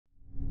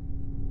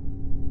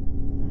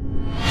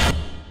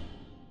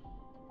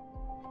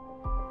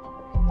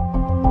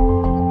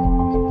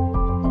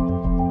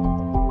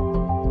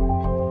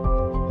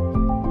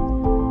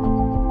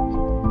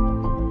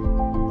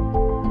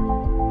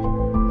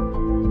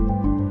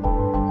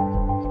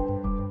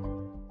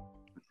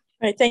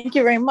All right, thank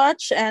you very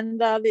much.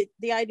 And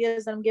the idea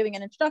is that I'm giving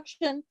an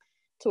introduction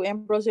to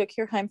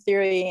Ambrosio-Kirchheim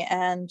theory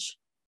and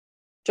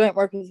joint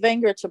work with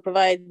Wenger to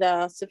provide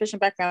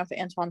sufficient background for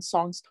Antoine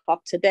Song's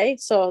talk today.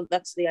 So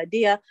that's the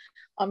idea.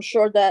 I'm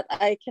sure that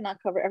I cannot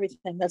cover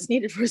everything that's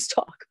needed for his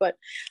talk, but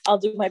I'll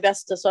do my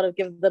best to sort of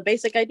give the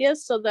basic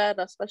ideas so that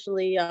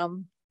especially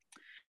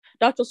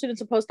doctoral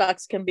students and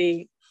postdocs can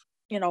be,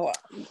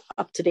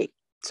 up to date.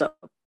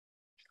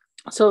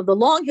 So the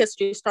long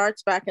history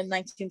starts back in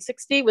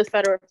 1960 with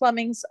Federer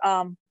Fleming's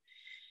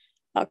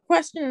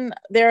question.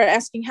 They're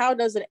asking, how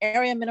does an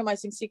area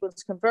minimizing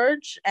sequence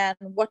converge and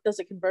what does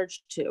it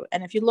converge to?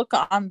 And if you look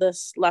on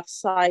this left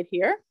side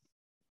here,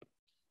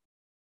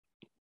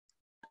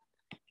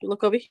 if you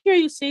look over here,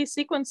 you see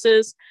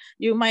sequences.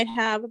 You might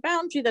have a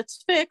boundary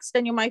that's fixed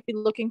and you might be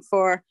looking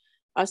for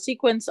a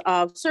sequence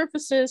of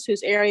surfaces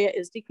whose area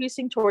is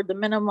decreasing toward the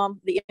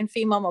minimum, the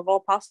infimum of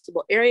all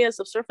possible areas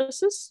of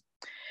surfaces.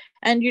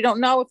 And you don't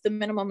know if the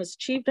minimum is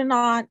achieved or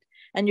not.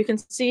 And you can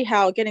see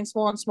how getting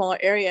smaller and smaller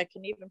area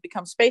can even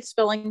become space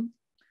filling.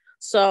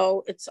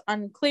 So it's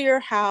unclear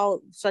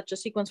how such a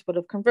sequence would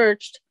have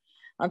converged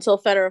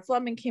until Federer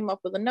Fleming came up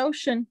with a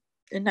notion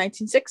in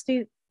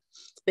 1960.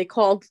 They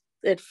called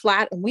it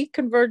flat and weak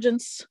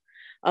convergence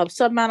of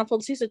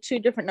submanifolds. These are two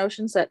different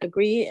notions that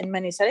agree in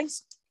many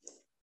settings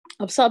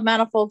of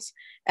submanifolds.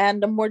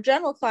 And the more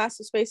general class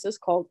of spaces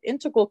called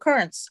integral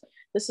currents.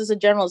 This is a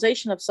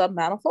generalization of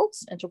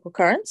submanifolds, integral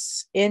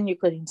currents in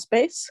Euclidean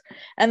space,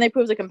 and they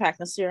prove the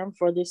compactness theorem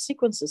for these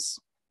sequences.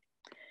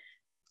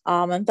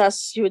 And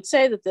thus you would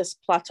say that this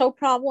plateau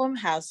problem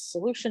has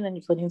solution in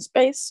Euclidean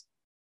space.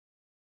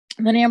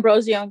 And then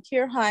Ambrosio and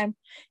Kirchheim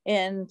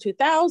in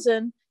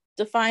 2000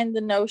 defined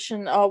the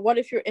notion of what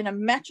if you're in a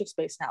metric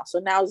space now? So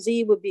now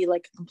Z would be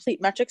like a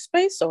complete metric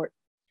space,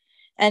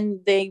 and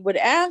they would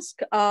ask,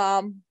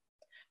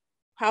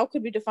 how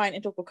could we define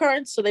integral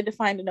currents? So they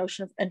defined a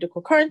notion of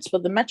integral currents for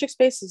the metric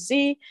space is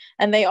Z,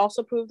 and they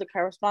also proved the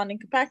corresponding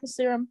compactness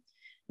theorem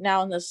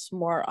now in this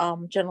more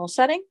general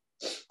setting.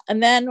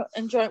 And then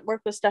in joint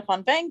work with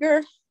Stefan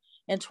Wenger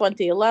in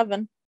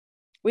 2011,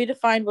 we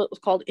defined what was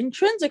called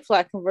intrinsic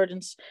flat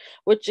convergence,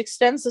 which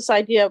extends this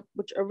idea,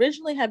 which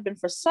originally had been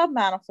for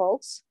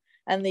submanifolds,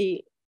 and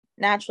the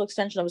natural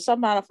extension of a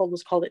submanifold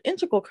was called an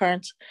integral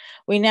current.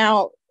 We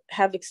now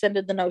have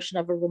extended the notion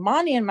of a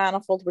Riemannian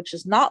manifold, which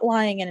is not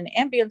lying in an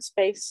ambient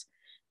space,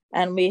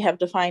 and we have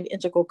defined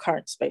integral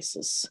current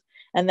spaces.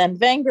 And then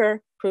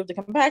Wenger proved the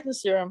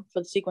compactness theorem for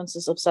the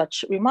sequences of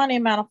such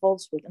Riemannian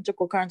manifolds with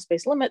integral current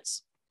space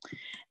limits,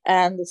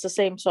 and it's the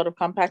same sort of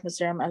compactness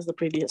theorem as the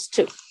previous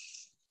two.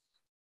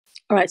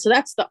 All right, so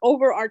that's the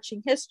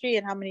overarching history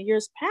and how many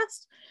years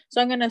passed. So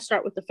I'm going to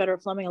start with the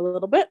Federer Fleming a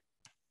little bit.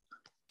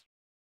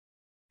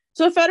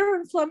 So Federer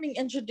and Fleming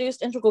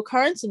introduced integral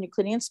currents in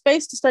Euclidean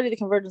space to study the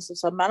convergence of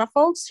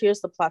submanifolds.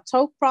 Here's the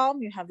plateau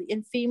problem. You have the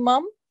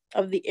infimum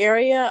of the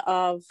area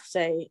of,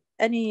 say,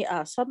 any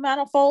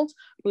submanifold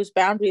whose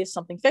boundary is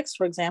something fixed.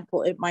 For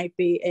example, it might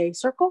be a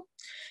circle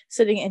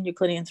sitting in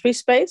Euclidean 3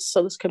 space.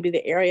 So this could be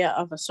the area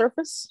of a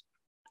surface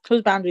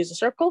whose boundary is a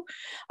circle.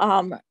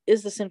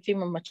 Is this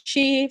infimum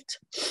achieved?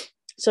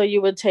 So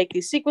you would take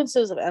these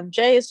sequences of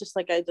MJs, just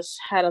like I just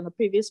had on the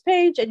previous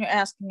page, and you're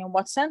asking in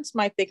what sense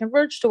might they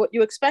converge to what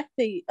you expect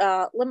the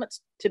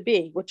limits to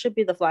be, which should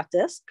be the flat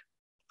disk.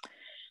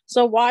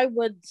 So why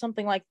would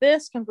something like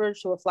this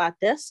converge to a flat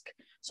disk?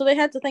 So they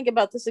had to think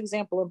about this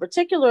example in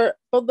particular,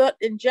 but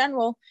in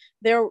general,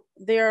 their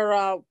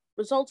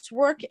results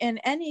work in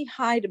any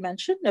high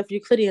dimension of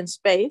Euclidean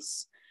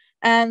space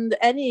and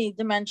any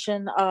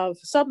dimension of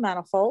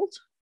submanifold,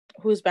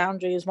 whose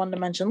boundary is one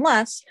dimension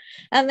less,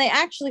 and they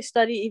actually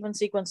study even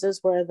sequences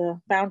where the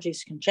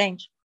boundaries can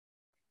change.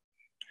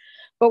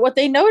 But what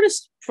they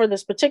noticed for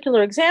this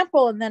particular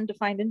example and then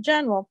defined in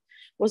general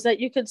was that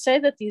you could say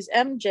that these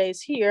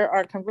MJs here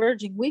are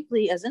converging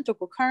weakly as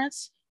integral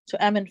currents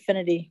to M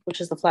infinity,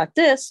 which is the flat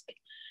disk.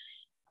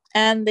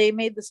 And they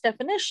made this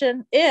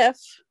definition if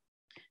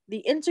the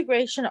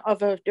integration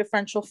of a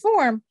differential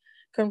form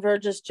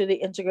converges to the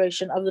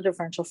integration of the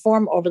differential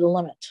form over the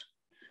limit.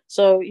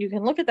 So you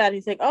can look at that and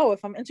you think, oh,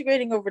 if I'm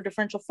integrating over a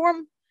differential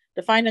form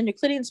defined in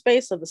Euclidean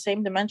space of the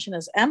same dimension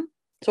as M,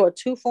 so a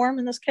 2 form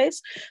in this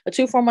case, a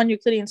 2 form on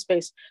Euclidean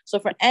space. So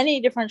for any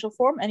differential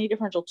form, any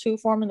differential 2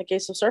 form in the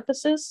case of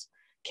surfaces,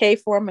 K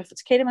form if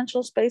it's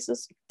K-dimensional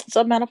spaces,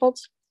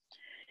 submanifolds,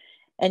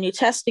 and you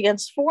test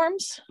against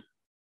forms,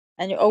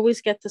 and you always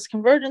get this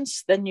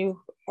convergence, then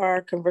you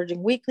are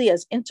converging weakly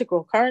as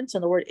integral currents,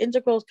 and the word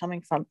integral is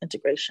coming from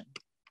integration.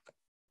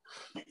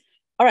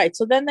 All right,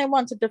 so then they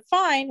want to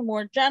define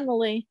more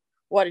generally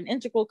what an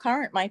integral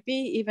current might be,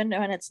 even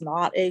when it's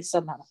not a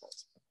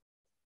submanifold.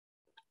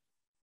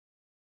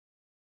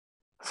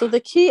 So the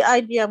key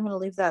idea, I'm going to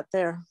leave that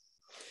there,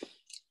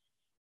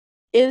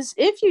 is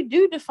if you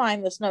do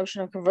define this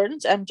notion of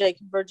convergence, MJ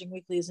converging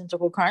weakly as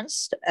integral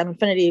currents to M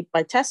infinity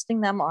by testing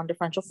them on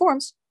differential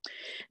forms,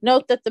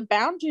 note that the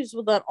boundaries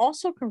will then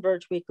also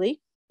converge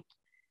weakly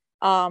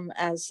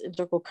as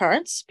integral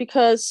currents,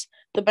 because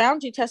the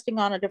boundary testing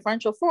on a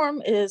differential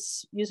form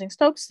is using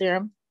Stokes'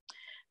 theorem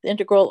the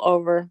integral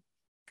over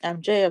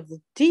mj of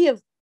the d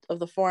of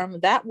the form,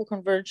 that will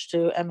converge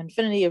to m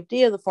infinity of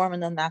d of the form,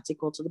 and then that's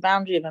equal to the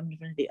boundary of m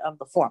infinity of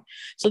the form.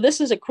 So this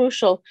is a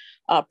crucial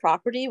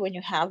property when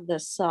you have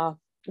this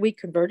weak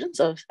convergence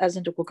as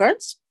integral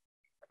currents.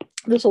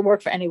 This will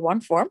work for any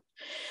one form.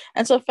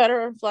 And so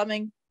Federer and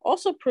Fleming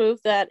also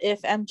proved that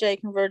if mj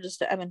converges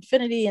to m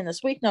infinity in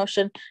this weak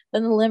notion,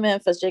 then the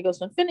limit as j goes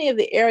to infinity of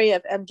the area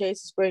of mj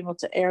is square equal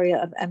to area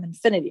of m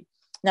infinity.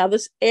 Now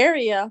this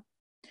area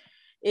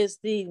is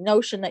the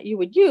notion that you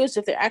would use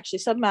if they're actually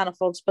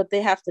submanifolds, but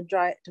they have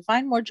to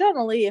define more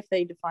generally if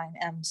they define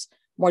m's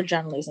more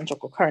generally as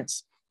integral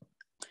currents.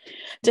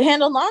 To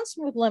handle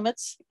non-smooth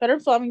limits, Federer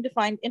and Fleming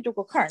defined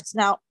integral currents.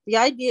 Now the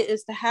idea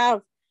is to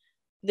have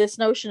this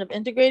notion of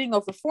integrating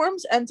over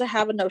forms and to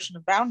have a notion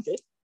of boundary.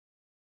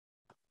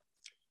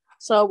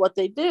 So what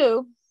they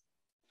do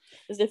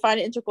is they find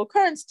integral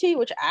currents T,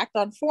 which act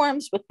on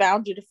forms with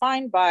boundary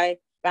defined by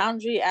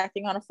boundary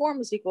acting on a form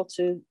is equal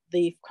to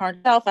the current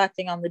itself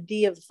acting on the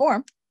D of the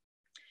form.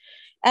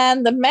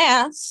 And the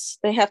mass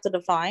they have to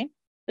define,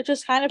 which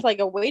is kind of like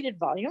a weighted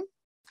volume,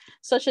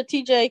 such that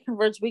TJ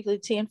converges weakly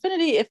to T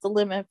infinity if the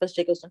limit as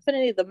J goes to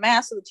infinity, the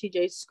mass of the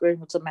TJ is squared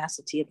equal to the mass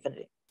of T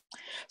infinity.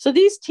 So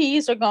these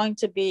T's are going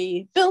to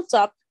be built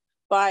up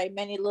by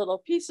many little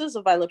pieces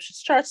of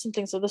Lipschitz charts and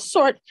things of the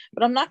sort,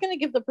 but I'm not going to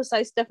give the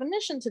precise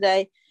definition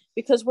today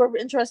because we're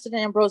interested in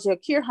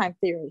Ambrosio-Kirchheim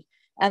theory.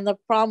 And the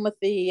problem with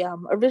the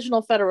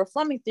original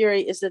Federer-Fleming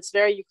theory is it's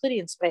very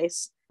Euclidean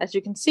space. As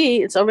you can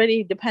see, it's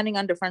already depending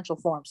on differential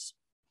forms.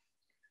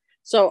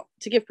 So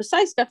to give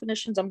precise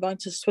definitions, I'm going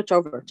to switch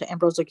over to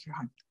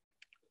Ambrosio-Kirchheim.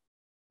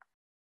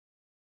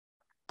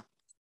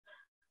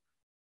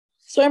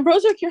 So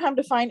Ambrosio-Kirchheim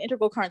defined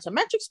integral currents on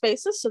metric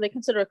spaces. So they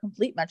consider a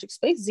complete metric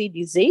space, Z,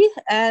 dz,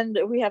 and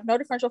we have no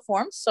differential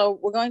forms. So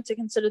we're going to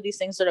consider these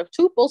things that are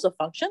tuples of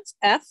functions,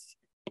 f,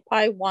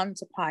 pi 1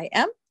 to pi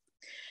m,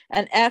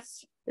 and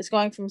f is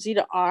going from Z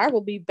to R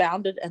will be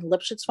bounded and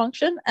Lipschitz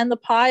function, and the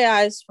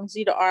pi i's from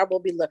Z to R will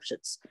be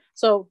Lipschitz.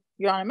 So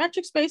you're on a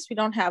metric space. We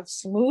don't have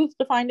smooth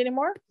defined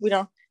anymore.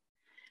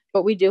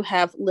 But we do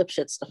have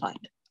Lipschitz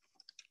defined.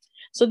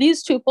 So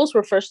these tuples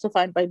were first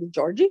defined by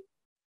DiGiorgi.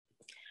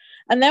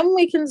 And then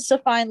we can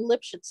define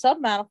Lipschitz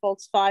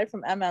submanifolds phi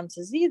from MM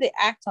to Z. They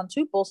act on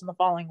tuples in the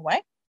following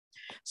way.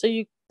 So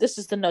this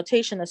is the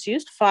notation that's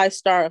used. Phi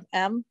star of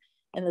M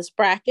in this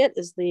bracket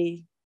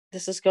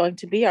this is going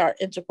to be our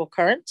integral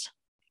current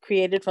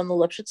created from the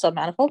Lipschitz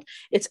submanifold.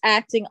 It's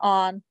acting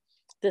on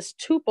this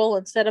tuple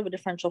instead of a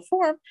differential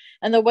form.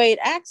 And the way it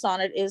acts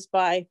on it is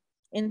by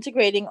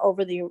integrating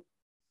over the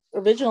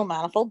original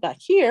manifold back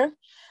here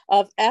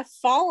of F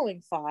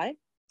following phi,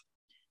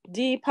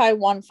 D pi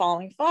 1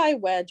 following phi,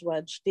 wedge,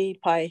 D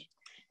pi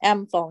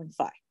M following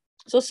phi.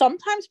 So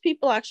sometimes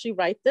people actually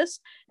write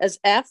this as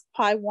F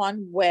pi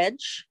 1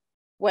 wedge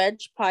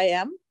pi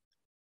M,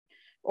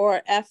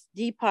 or F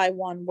D pi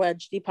 1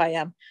 wedge D pi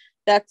M.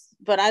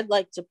 But I'd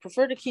like to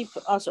prefer to keep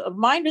also a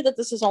reminder that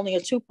this is only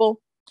a tuple.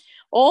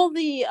 All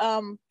the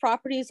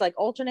properties like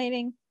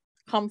alternating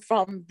come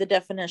from the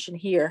definition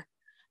here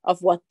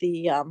of what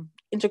the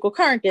integral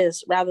current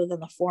is rather than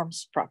the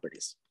form's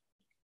properties.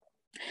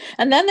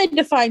 And then they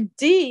define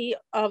D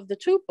of the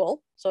tuple.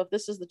 So if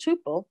this is the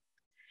tuple,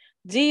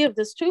 D of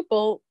this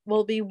tuple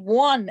will be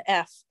 1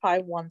 F pi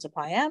 1 to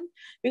pi M,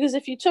 because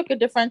if you took a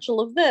differential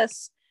of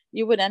this,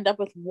 you would end up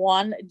with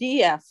 1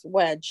 df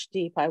wedge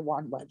D pi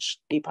 1 wedge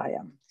D pi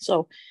M.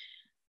 So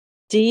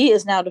D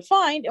is now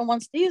defined, and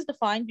once D is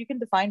defined, you can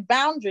define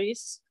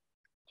boundaries.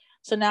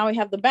 So now we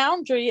have the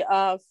boundary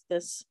of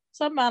this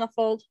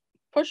submanifold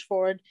push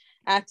forward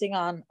acting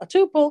on a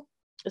tuple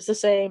is the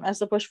same as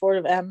the push forward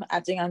of M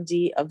acting on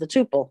D of the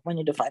tuple when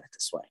you define it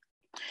this way.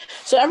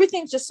 So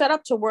everything's just set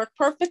up to work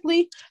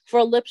perfectly for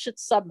a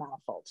Lipschitz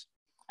submanifold.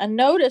 And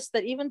notice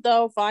that even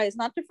though phi is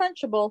not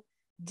differentiable,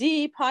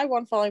 D pi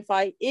 1 following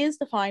phi is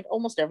defined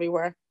almost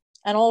everywhere.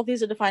 And all of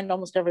these are defined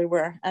almost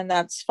everywhere. And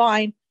that's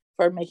fine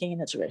for making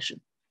an iteration.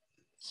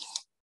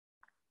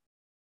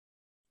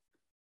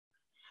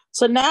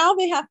 So now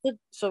we have the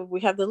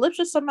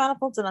Lipschitz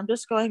submanifolds, and I'm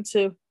just going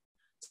to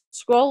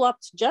scroll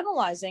up to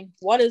generalizing.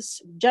 What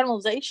is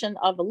generalization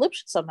of a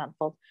Lipschitz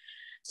submanifold?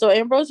 So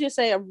Ambrosio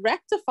say a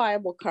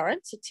rectifiable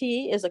current, so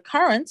T is a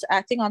current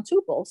acting on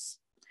tuples,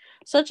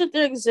 such that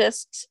there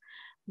exists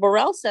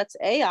Borel sets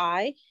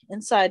AI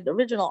inside the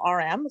original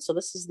RM. So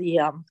this is the,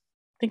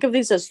 think of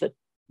these as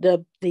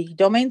the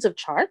domains of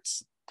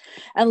charts,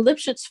 and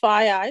Lipschitz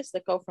phi i's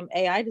that go from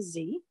AI to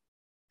Z.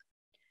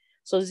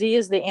 So Z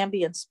is the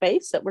ambient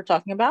space that we're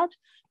talking about.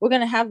 We're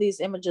going to have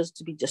these images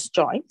to be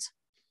disjoint,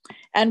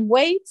 and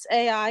weights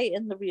AI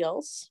in the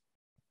reals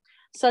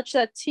such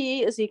that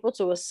T is equal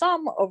to a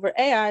sum over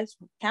AI's,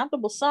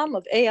 countable sum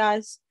of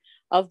AI's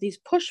of these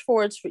push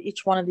forwards for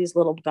each one of these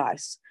little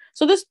guys.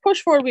 So this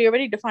push forward we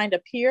already defined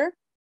up here.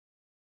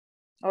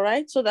 All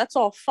right, so that's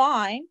all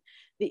fine.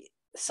 The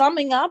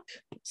summing up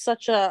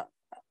such a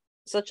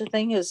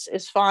thing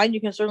is fine.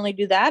 You can certainly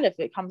do that if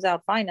it comes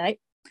out finite.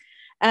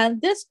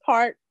 And this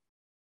part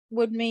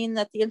would mean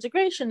that the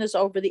integration is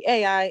over the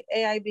AI.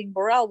 AI being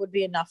Borel would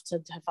be enough to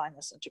define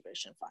this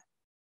integration fine.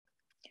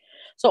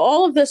 So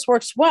all of this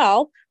works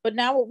well, but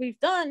now what we've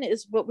done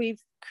is what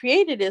we've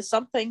created is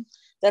something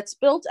that's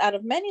built out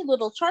of many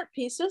little chart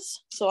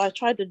pieces. So I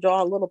tried to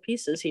draw little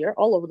pieces here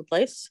all over the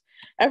place.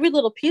 Every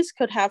little piece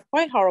could have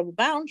quite horrible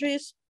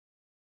boundaries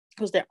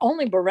because they're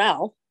only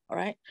Borel, all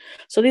right?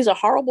 So these are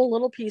horrible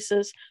little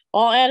pieces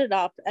all added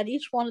up, and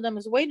each one of them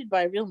is weighted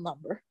by a real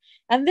number.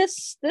 And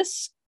this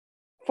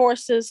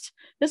forces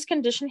this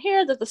condition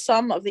here that the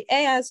sum of the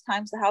AIs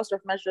times the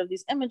Hausdorff measure of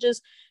these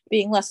images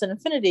being less than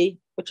infinity,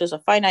 which is a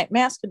finite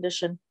mass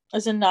condition,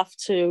 is enough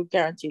to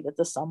guarantee that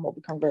the sum will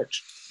be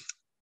converged.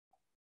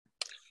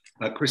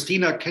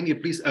 Christina, can you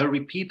please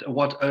repeat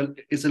what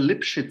is a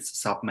Lipschitz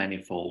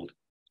submanifold?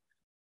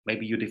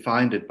 Maybe you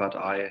defined it, but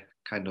I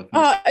kind of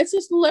it's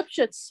just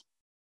Lipschitz.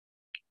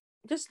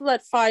 Just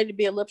let phi to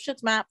be a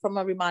Lipschitz map from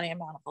a Riemannian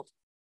manifold.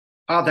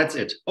 Ah, that's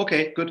it.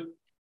 Okay, good.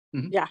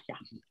 Mm-hmm. Yeah.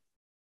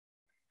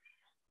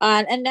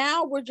 And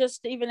now we're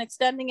just even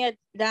extending it.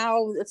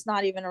 Now it's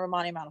not even a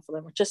Riemannian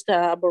manifold, it's just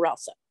a Borel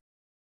set.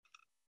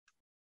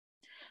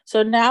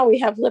 So now we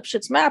have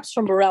Lipschitz maps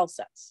from Borel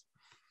sets.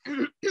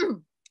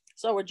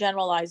 So we're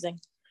generalizing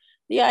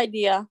the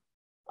idea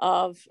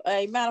of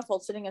a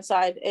manifold sitting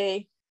inside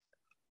a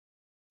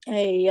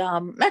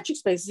metric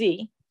space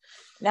Z.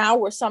 Now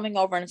we're summing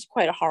over, and it's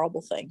quite a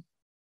horrible thing.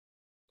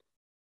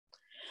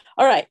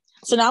 All right,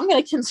 so now I'm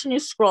going to continue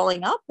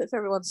scrolling up if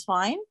everyone's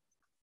fine.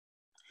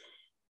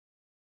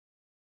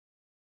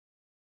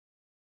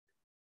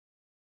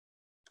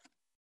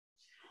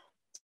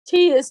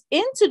 T is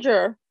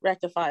integer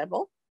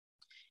rectifiable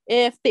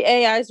if the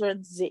AIs are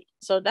in Z.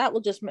 So that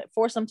will just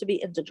force them to be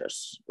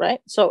integers, right?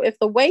 So if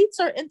the weights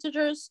are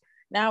integers,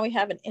 now we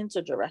have an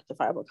integer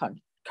rectifiable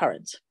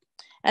current.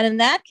 And in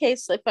that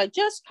case, if I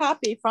just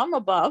copy from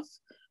above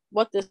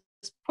what this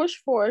push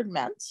forward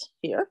meant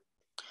here,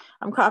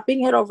 I'm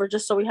copying it over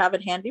just so we have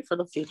it handy for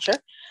the future.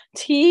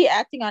 T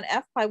acting on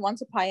F pi 1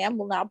 to pi m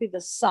will now be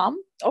the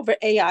sum over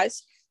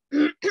AIs.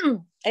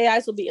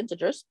 AIs will be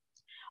integers.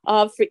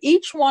 For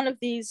each one of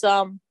these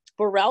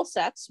Borel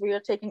sets, we are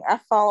taking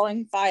F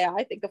following phi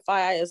I. Think of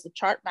phi I as the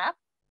chart map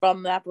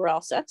from that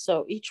Borel set.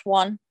 So each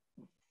one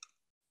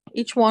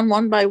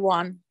one by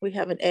one, we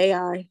have an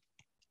AI,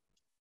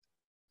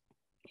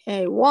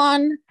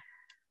 A1,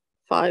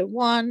 phi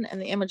 1,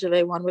 and the image of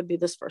A1 would be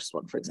this first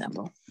one, for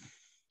example.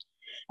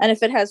 And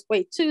if it has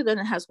weight 2, then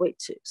it has weight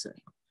 2.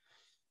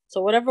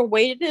 So whatever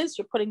weight it is,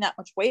 you're putting that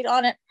much weight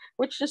on it,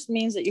 which just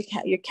means that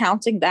you're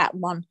counting that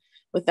one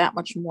with that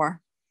much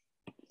more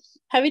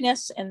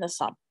heaviness in the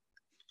sum.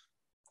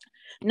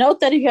 Note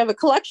that if you have a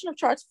collection of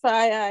charts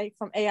phi I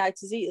from AI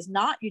to Z is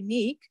not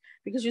unique,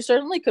 because you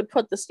certainly could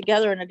put this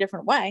together in a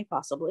different way,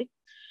 possibly.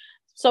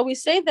 So we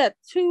say that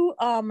two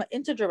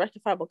integer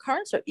rectifiable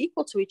currents are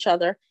equal to each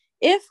other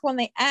if when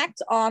they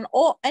act on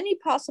any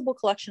possible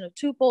collection of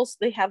tuples,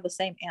 they have the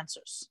same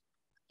answers.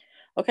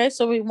 Okay,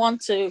 so we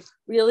want to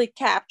really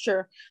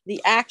capture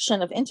the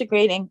action of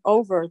integrating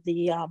over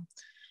the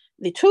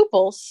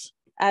tuples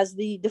as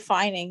the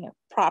defining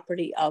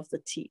property of the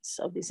T's,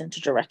 of these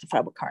integer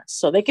rectifiable currents.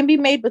 So they can be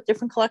made with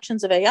different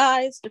collections of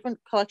AIs, different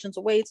collections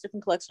of weights,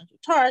 different collections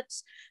of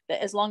charts,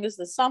 that as long as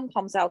the sum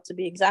comes out to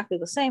be exactly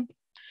the same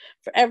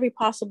for every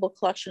possible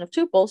collection of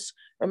tuples.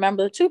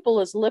 Remember, the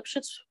tuple is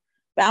Lipschitz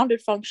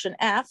bounded function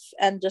F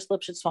and just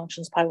Lipschitz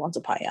functions pi 1 to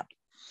pi m,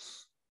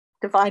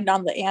 defined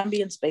on the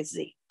ambient space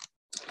Z.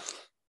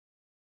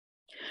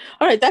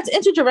 All right, that's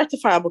integer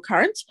rectifiable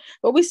current,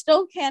 but we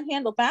still can't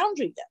handle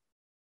boundary then.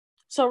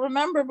 So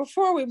remember,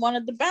 before we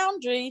wanted the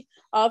boundary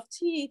of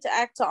T to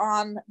act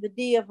on the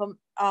D of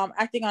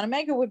acting on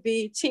omega would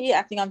be T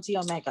acting on D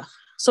omega.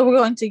 So we're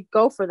going to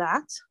go for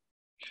that.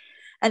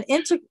 And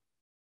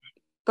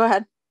go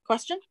ahead,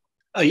 question?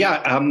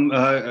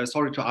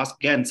 Sorry to ask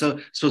again.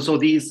 So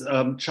these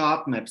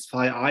chart maps,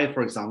 phi I,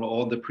 for example,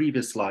 or on the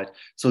previous slide.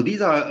 So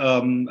these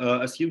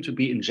are assumed to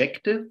be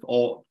injective,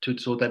 or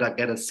so that I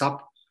get a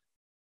sub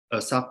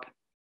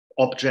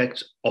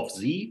object of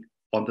Z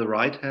on the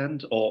right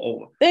hand,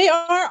 or they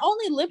are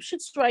only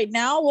Lipschitz right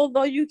now,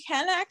 although you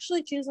can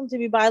actually choose them to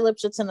be by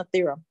Lipschitz in a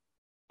theorem.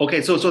 Okay,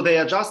 so they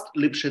are just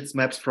Lipschitz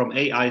maps from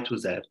AI to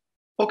Z.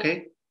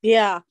 Okay.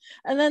 Yeah,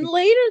 and then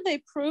later they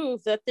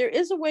prove that there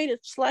is a way to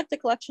select a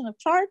collection of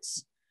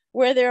charts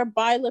where they're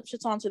by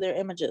Lipschitz onto their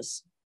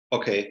images.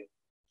 Okay,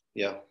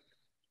 yeah.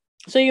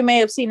 So you may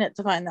have seen it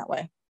defined that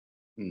way.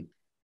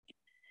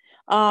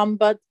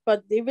 But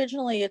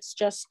originally it's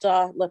just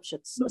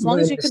Lipschitz. As long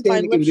as you can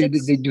find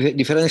Lipschitz. The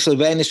differential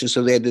vanishes,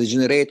 so they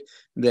degenerate,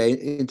 the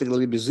integral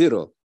will be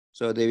 0.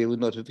 So they will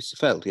not be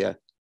felt, yeah.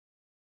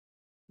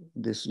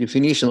 This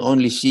definition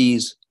only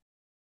sees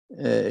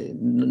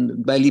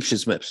by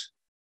Lipschitz maps.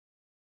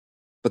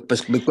 But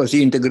because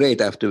you integrate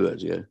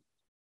afterwards, yeah.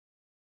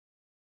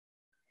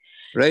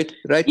 Right?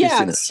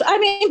 Yes, Christina? I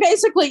mean,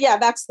 basically, yeah,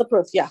 that's the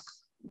proof, yeah.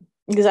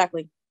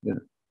 Exactly. Yeah.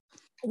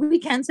 We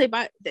can say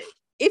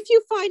if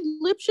you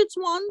find Lipschitz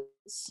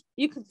ones,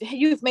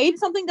 you've made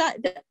something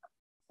that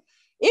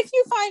If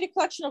you find a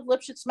collection of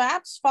Lipschitz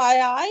maps,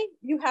 phi I,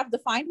 you have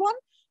defined one,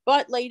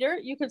 but later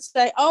you could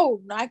say,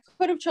 oh, I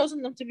could have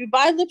chosen them to be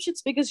by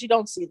Lipschitz because you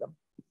don't see them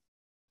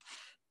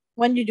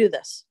when you do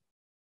this.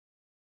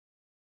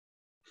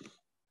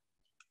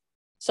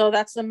 So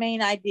that's the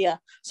main idea.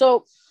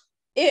 So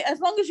as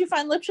long as you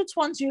find Lipschitz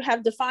ones, you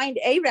have defined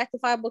a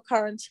rectifiable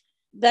current,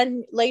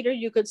 then later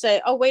you could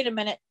say, oh, wait a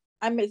minute,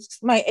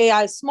 my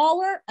AI is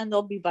smaller and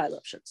they'll be by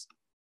Lipschitz.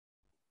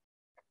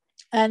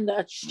 And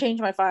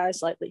change my phi I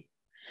slightly.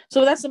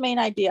 So that's the main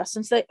idea.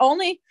 Since they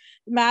only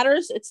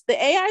matters, it's the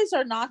AIs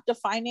are not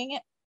defining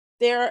it.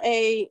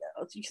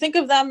 You think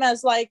of them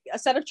as like a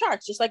set of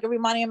charts, just like a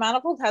Riemannian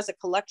manifold has a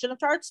collection of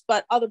charts,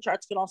 but other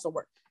charts can also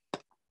work.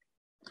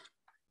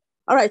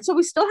 All right, so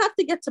we still have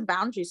to get to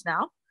boundaries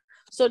now.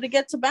 So to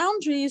get to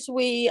boundaries,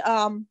 we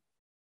an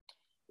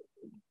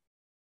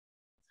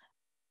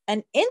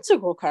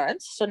integral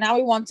current. So now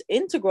we want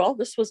integral.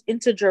 This was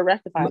integer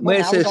rectifiable. May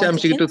I say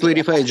something to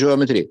clarify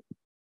geometry?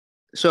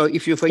 So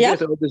if you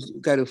forget all this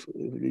kind of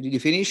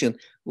definition,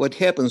 what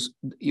happens,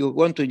 you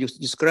want to just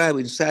describe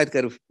inside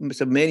kind of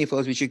some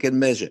manifolds which you can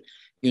measure.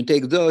 You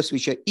take those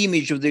which are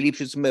image of the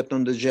Lipschitz map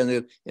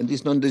non-degenerate, and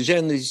this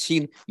non-degenerate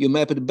scene, you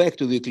map it back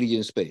to the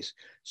Euclidean space.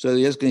 So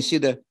just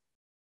consider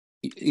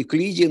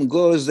Euclidean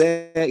goes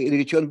there, it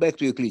return back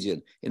to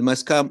Euclidean. It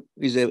must come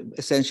with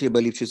essentially a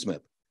Lipschitz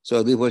map.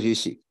 So this is what you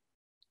see.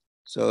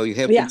 So you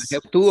have to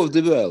have two of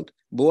the world.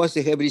 Both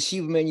they have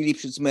received many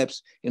Lipschitz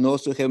maps and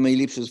also have many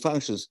Lipschitz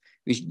functions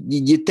which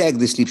detect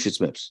these Lipschitz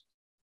maps,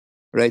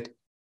 right?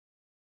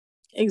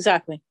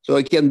 Exactly. So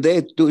I can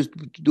do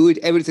it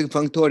everything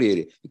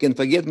functorially. You can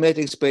forget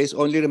metric space,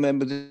 only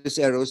remember these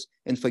arrows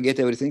and forget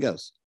everything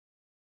else,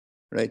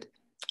 right?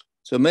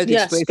 So metric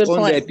space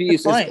only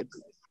appears as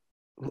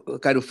a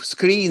kind of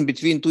screen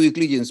between two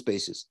Euclidean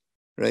spaces,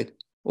 right?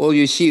 All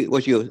you see,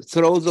 what you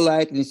throw the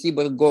light and you see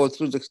what goes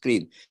through the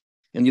screen,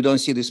 and you don't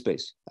see the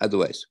space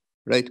otherwise,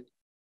 right?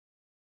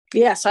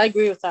 Yes, I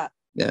agree with that.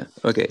 Yeah,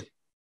 okay.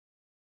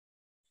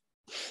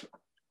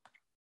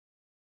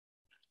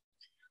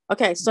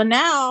 Okay, so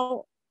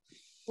now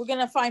we're going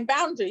to find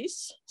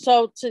boundaries.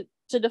 So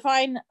to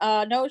define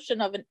a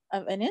notion of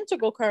an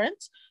integral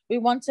current, we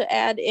want to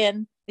add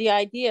in the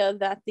idea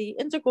that the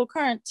integral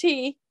current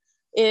T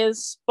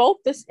is both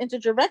this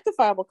integer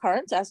rectifiable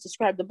current as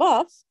described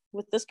above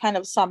with this kind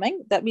of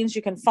summing. That means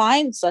you can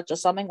find such a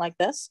summing like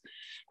this,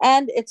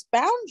 and its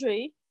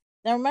boundary.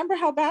 Now remember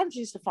how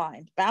boundary is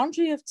defined.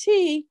 Boundary of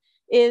T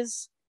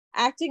is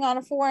acting on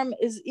a form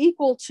is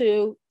equal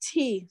to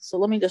T. So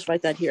let me just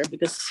write that here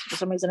because for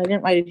some reason I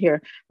didn't write it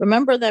here.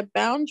 Remember that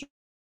boundary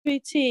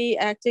T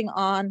acting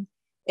on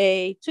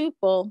a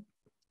tuple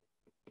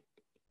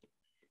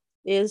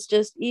is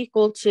just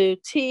equal to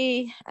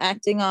T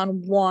acting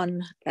on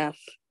 1f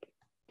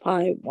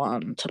pi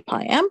 1 to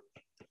pi m.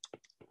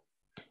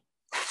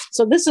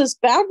 So this is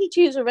boundary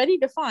T is already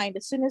defined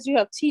as soon as you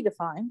have T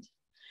defined.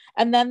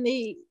 And then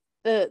the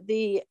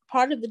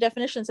part of the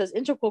definition says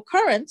integral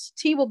current,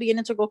 T will be an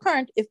integral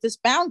current if this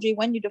boundary,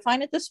 when you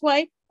define it this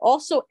way,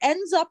 also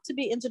ends up to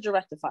be integer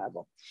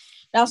rectifiable.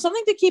 Now,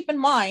 something to keep in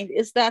mind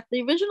is that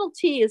the original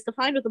T is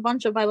defined with a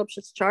bunch of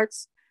Lipschitz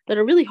charts that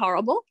are really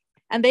horrible,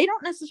 and they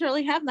don't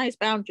necessarily have nice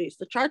boundaries.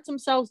 The charts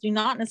themselves do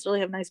not necessarily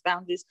have nice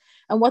boundaries.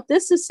 And what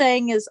this is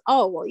saying is,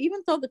 oh, well,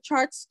 even though the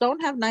charts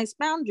don't have nice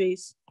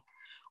boundaries,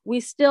 we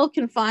still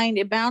can find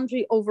a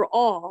boundary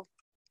overall.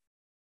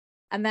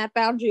 And that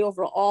boundary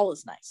overall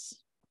is nice.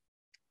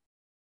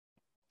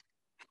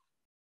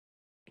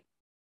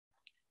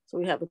 So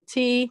we have a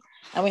T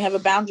and we have a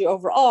boundary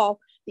overall.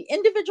 The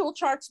individual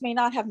charts may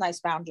not have nice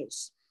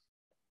boundaries.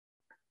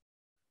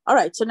 All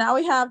right, so now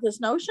we have this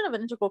notion of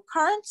an integral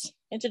current,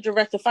 integer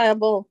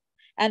rectifiable,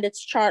 and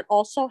its chart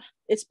also,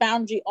 its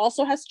boundary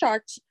also has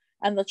charts,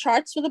 and the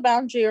charts for the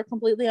boundary are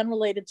completely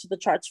unrelated to the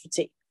charts for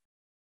T.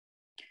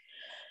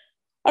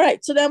 All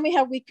right, so then we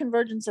have weak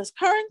convergence as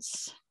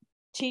currents.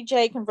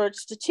 Tj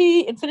converges to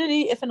T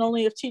infinity if and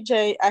only if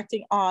Tj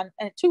acting on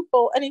a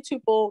tuple, any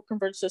tuple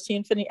converges to T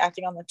infinity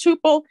acting on the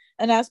tuple.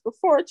 And as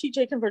before,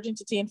 Tj converging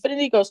to T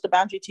infinity goes to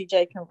boundary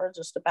Tj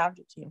converges to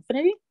boundary T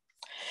infinity.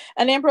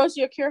 And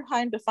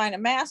Ambrosio-Kirchheim define a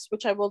mass,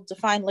 which I will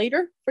define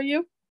later for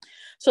you,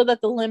 so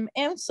that the lim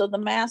m, so the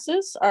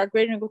masses are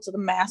greater than or equal to the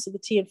mass of the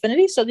T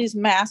infinity. So these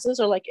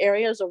masses are like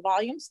areas or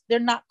volumes. They're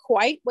not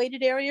quite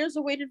weighted areas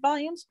or weighted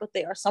volumes, but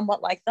they are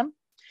somewhat like them.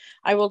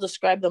 I will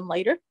describe them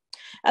later.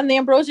 And the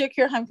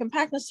Ambrosio-Kirchheim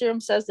compactness theorem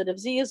says that if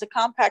Z is a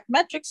compact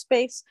metric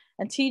space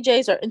and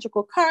TJs are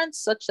integral currents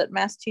such that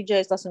mass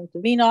TJ is less than or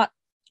equal to V naught,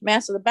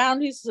 mass of the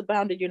boundaries is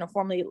bounded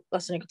uniformly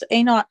less than or equal to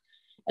A naught,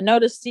 and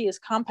notice Z is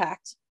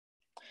compact,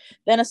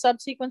 then a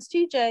subsequence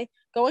TJ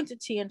going to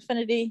T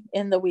infinity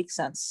in the weak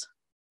sense.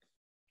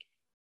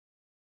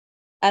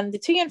 And the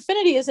T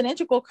infinity is an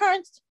integral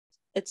current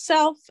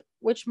itself,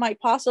 which might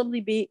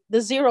possibly be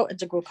the zero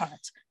integral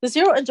current. The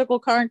zero integral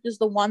current is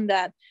the one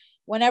that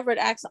whenever it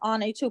acts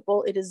on a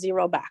tuple, it is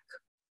zero back.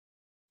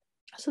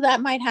 So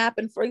that might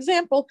happen, for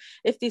example,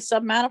 if these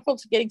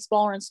submanifolds are getting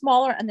smaller and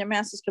smaller and their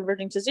mass is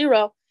converging to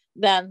zero,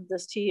 then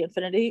this T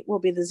infinity will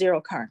be the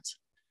zero current.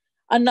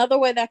 Another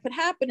way that could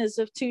happen is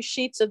if two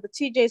sheets of the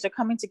TJs are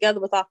coming together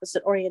with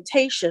opposite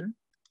orientation,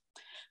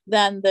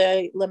 then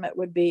the limit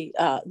would be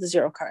the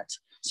zero current.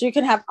 So you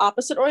can have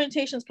opposite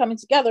orientations coming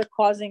together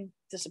causing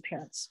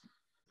disappearance.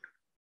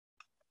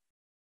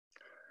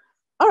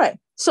 All right,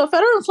 so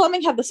Federer and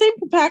Fleming have the same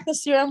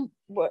compactness theorem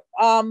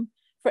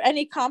for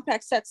any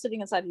compact set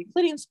sitting inside the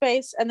Euclidean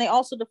space, and they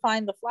also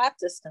define the flat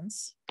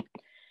distance.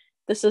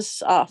 This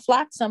is a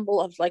flat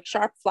symbol of like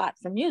sharp flat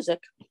for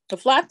music, the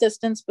flat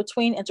distance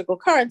between integral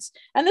currents.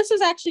 And this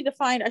is actually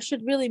defined, I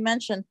should really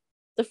mention,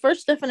 the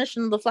first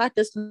definition of the flat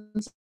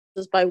distance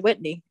is by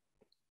Whitney.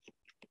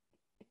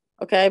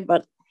 Okay,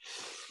 but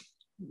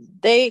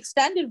they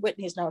extended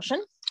Whitney's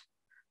notion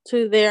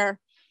to their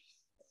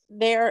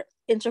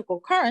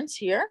integral currents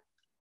here.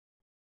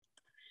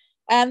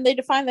 And they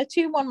define that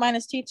T1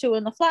 minus T2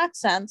 in the flat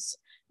sense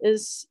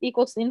is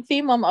equal to the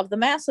infimum of the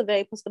mass of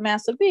A plus the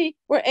mass of B,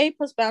 where A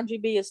plus boundary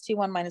B is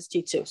T1 minus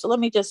T2. So let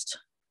me just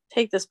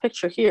take this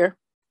picture here.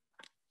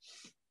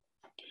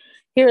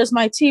 Here is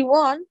my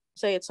T1,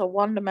 say it's a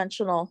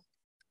one-dimensional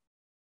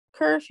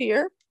curve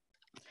here,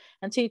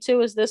 and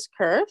T2 is this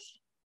curve.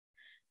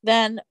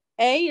 Then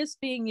A is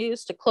being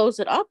used to close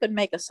it up and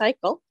make a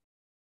cycle.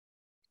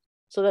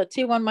 So that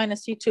T1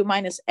 minus T2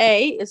 minus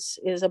A is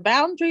a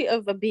boundary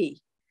of a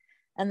B,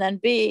 and then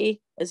B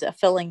is a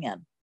filling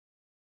in.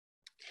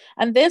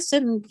 And this,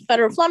 in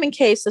Federer-Fleming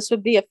case, this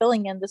would be a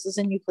filling in. This is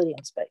in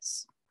Euclidean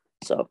space.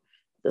 So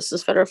this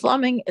is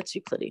Federer-Fleming, it's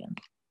Euclidean.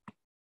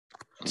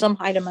 Some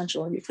high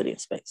dimensional Euclidean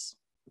space.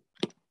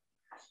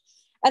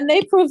 And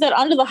they prove that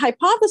under the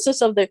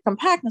hypothesis of the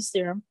compactness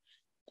theorem,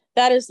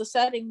 that is the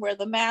setting where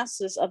the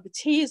masses of the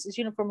T's is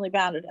uniformly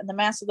bounded and the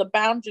mass of the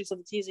boundaries of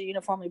the T's are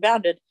uniformly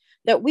bounded,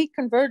 that weak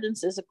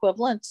convergence is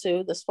equivalent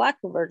to this flat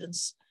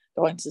convergence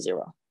going to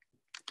zero.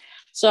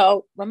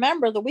 So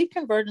remember, the weak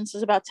convergence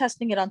is about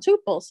testing it on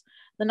tuples.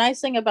 The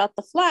nice thing about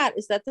the flat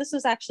is that this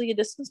is actually a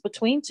distance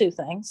between two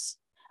things.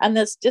 And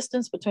this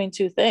distance between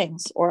two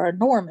things, or a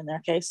norm in their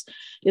case,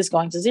 is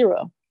going to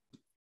zero.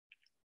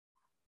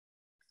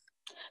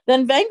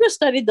 Then Wenger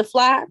studied the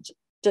flat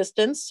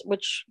distance,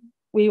 which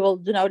we will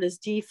denote as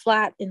D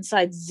flat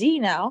inside Z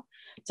now,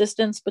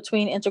 distance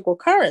between integral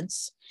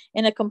currents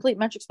in a complete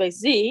metric space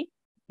Z,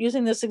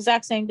 using this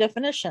exact same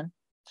definition.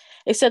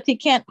 Except he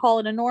can't call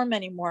it a norm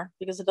anymore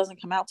because it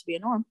doesn't come out to be a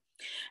norm,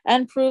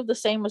 and prove the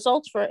same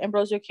results for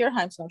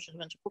Ambrosio-Kirchheim's notion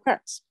of integral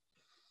currents.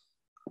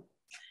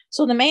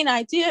 So the main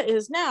idea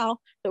is now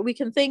that we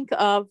can think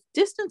of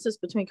distances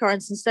between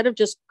currents instead of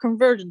just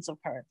convergence of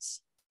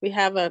currents. We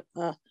have a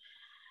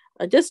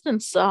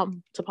distance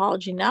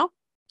topology now,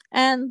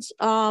 and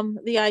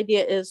the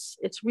idea is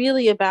it's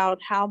really about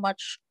how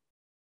much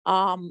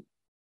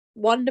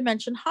one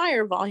dimension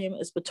higher volume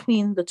is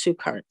between the two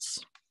currents.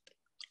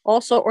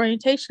 Also,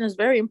 orientation is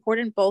very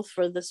important, both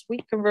for this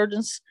weak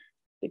convergence,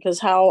 because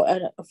how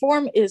a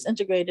form is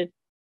integrated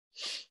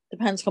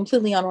depends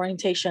completely on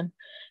orientation.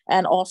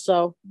 And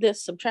also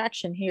this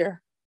subtraction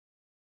here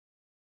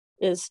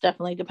is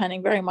definitely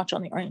depending very much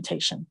on the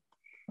orientation.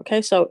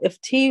 Okay, so if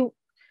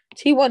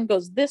T1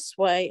 goes this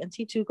way and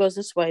T2 goes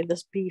this way,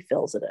 this B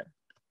fills it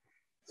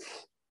in.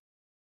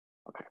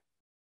 Okay.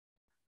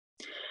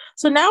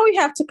 So now we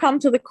have to come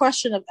to the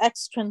question of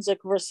extrinsic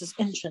versus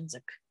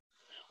intrinsic.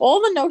 All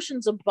the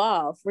notions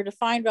above were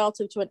defined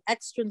relative to an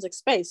extrinsic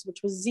space, which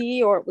was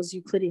Z or it was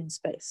Euclidean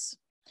space.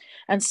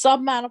 And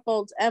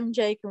submanifolds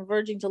MJ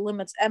converging to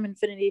limits M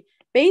infinity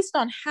based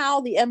on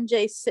how the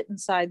MJ sit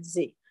inside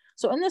Z.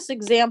 So in this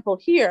example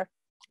here,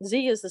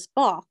 Z is this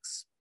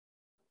box.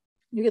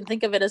 You can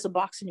think of it as a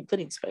box in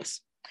Euclidean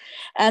space.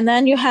 And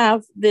then you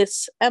have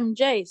this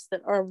MJs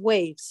that are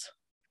waves,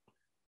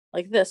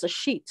 like this, a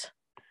sheet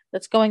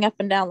that's going up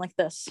and down like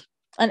this.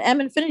 And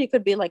M infinity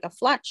could be like a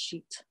flat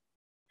sheet.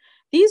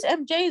 These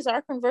MJs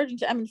are converging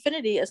to M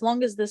infinity as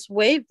long as this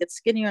wave gets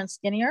skinnier and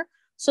skinnier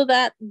so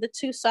that the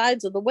two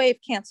sides of the wave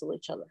cancel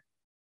each other.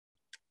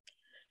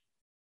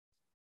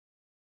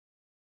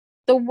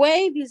 The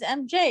way these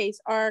MJs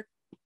are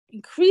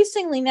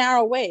increasingly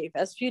narrow wave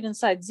as viewed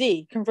inside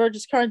Z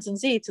converges currents in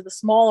Z to the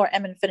smaller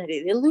M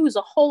infinity. They lose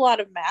a whole lot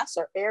of mass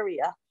or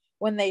area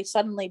when they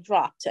suddenly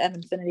drop to M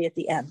infinity at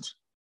the end.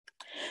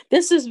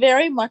 This is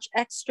very much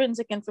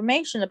extrinsic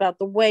information about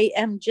the way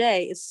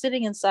MJ is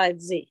sitting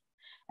inside Z.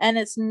 And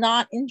it's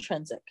not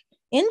intrinsic.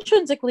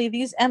 Intrinsically,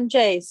 these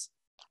MJs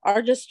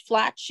are just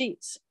flat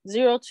sheets,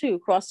 0, 2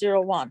 cross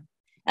 0, 1.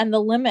 And the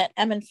limit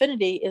M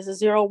infinity is a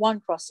 0, 1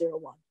 cross 0,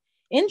 1.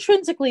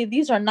 Intrinsically,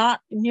 these are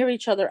not near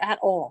each other at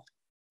all.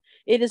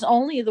 It is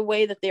only the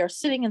way that they are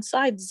sitting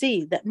inside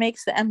Z that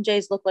makes the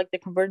MJs look like they're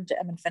converted to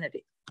M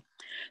infinity.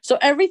 So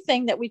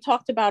everything that we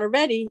talked about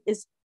already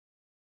is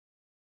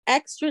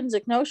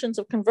extrinsic notions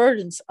of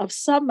convergence of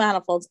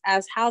submanifolds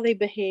as how they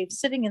behave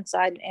sitting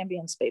inside an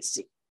ambient space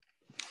Z.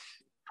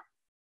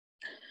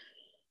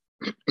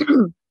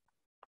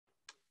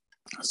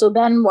 So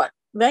then what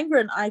Wenger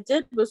and I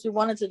did was we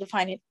wanted to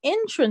define an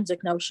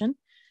intrinsic notion,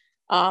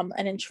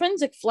 an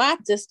intrinsic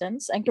flat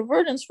distance and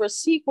convergence for a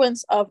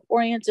sequence of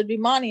oriented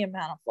Riemannian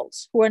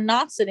manifolds who are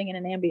not sitting in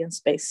an ambient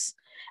space.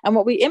 And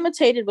what we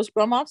imitated was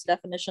Gromov's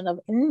definition of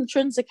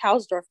intrinsic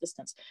Hausdorff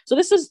distance. So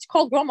this is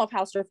called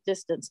Gromov-Hausdorff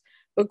distance,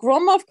 but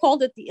Gromov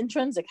called it the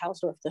intrinsic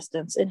Hausdorff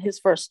distance in his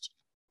first.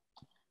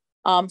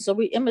 So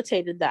we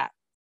imitated that.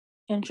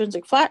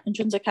 Intrinsic flat,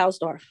 intrinsic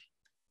Hausdorff.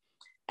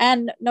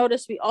 And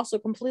notice we also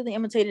completely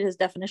imitated his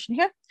definition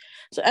here.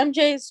 So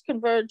MJs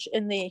converge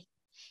in the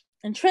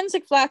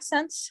intrinsic flat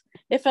sense,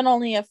 if and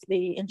only if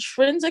the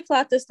intrinsic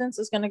flat distance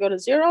is going to go to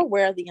 0,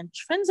 where the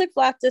intrinsic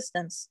flat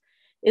distance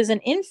is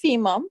an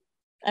infimum,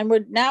 and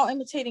we're now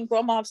imitating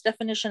Gromov's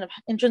definition of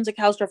intrinsic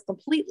Hausdorff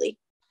completely.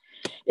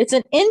 It's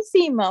an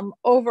infimum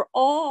over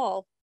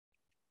all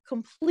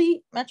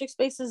complete metric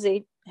spaces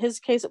Z. In his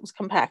case, it was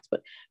compact,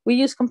 but we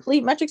use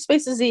complete metric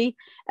spaces Z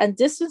and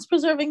distance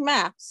preserving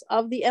maps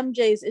of the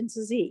MJs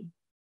into Z.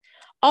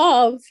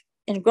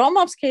 In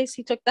Gromov's case,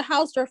 he took the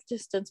Hausdorff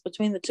distance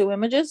between the two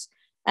images,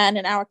 and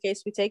in our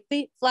case, we take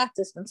the flat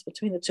distance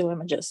between the two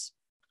images.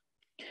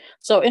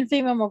 So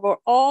infimum over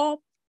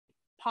all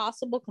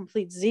possible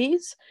complete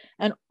Z's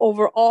and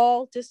over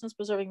all distance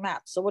preserving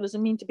maps. So what does it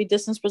mean to be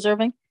distance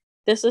preserving?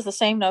 This is the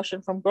same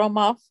notion from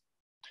Gromov.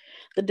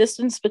 The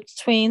distance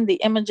between the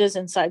images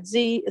inside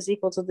Z is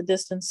equal to the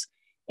distance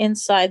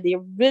inside the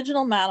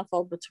original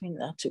manifold between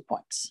the 2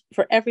 points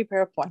for every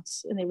pair of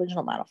points in the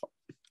original manifold.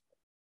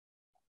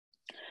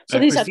 So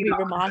these have to be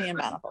Riemannian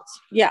manifolds.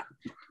 Yeah.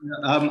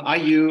 Are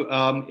you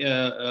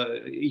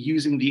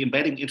using the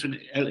embedding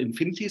L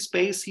infinity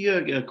space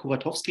here,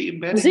 Kuratowski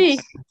embedding? Z.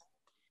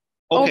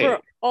 Okay. Over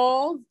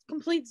all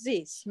complete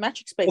Z's,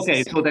 metric spaces.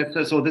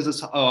 Okay, so this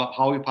is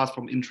how we pass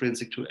from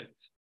extrinsic to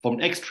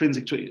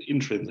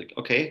intrinsic.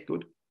 Okay,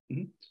 good.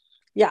 Mm-hmm.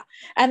 Yeah,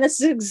 and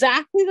this is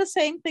exactly the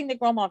same thing that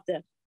Gromov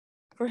did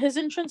for his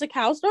intrinsic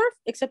Hausdorff,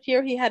 except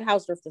here he had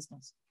Hausdorff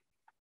distance.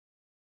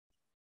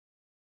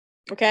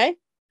 Okay,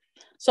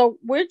 so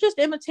we're just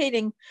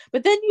imitating,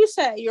 but then you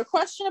say your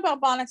question about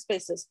Banach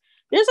spaces.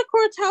 There's a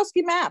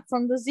Kuratowski map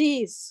from the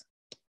Z's.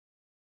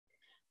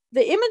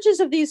 The images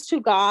of these two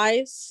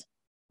guys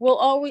will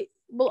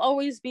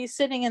always be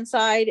sitting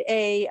inside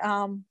a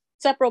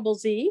separable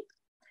Z.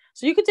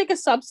 So you could take a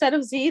subset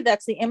of Z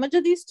that's the image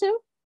of these two,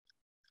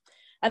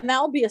 and that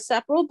will be a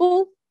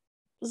separable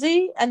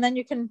Z, and then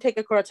you can take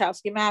a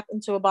Kuratowski map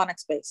into a Banach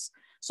space.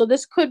 So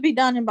this could be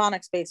done in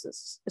Banach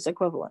spaces. It's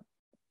equivalent.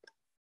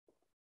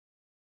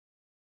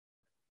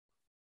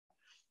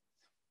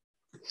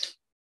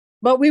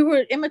 But we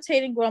were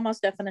imitating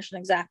Gromov's definition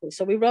exactly.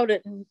 So we wrote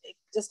it and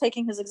just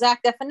taking his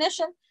exact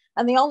definition.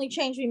 And the only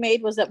change we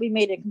made was that we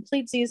made it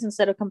complete Z's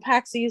instead of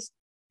compact Z's,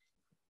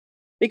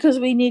 because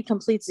we need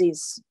complete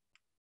Z's.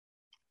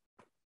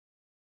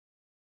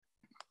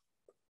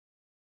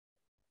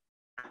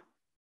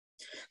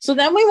 So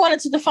then we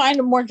wanted to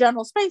define more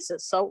general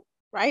spaces. So,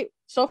 right,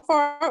 so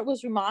far it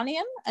was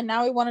Riemannian, and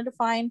now we want to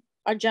define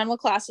our general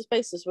class of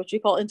spaces, which we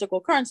call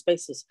integral current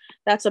spaces.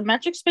 That's a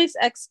metric space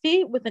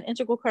XD with an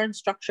integral current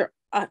structure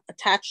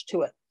attached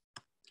to it.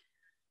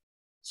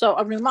 So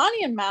a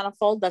Riemannian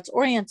manifold that's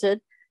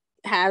oriented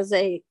has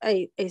a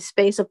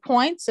space of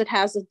points. It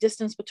has a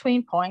distance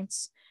between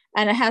points,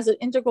 and it has an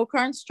integral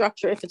current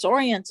structure, if it's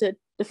oriented,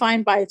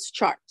 defined by its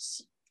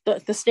charts,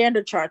 the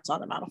standard charts on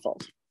the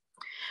manifold.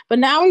 But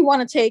now we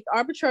want to take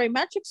arbitrary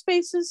metric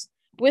spaces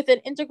with an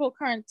integral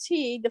current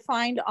T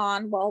defined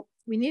on, well,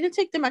 we need to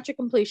take the metric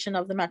completion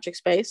of the metric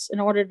space in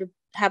order to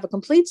have a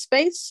complete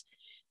space.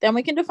 Then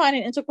we can define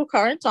an integral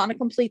current on a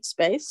complete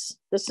space.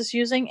 This is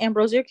using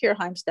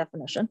Ambrosio-Kirchheim's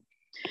definition.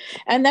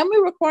 And then we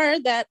require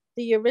that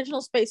the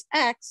original space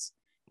X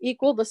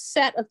equal the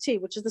set of T,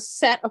 which is the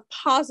set of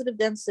positive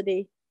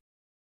density.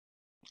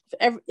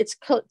 It's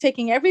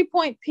taking every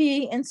point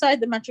P inside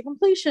the metric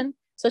completion,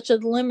 such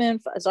that the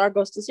limit as R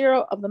goes to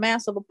 0 of the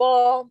mass of a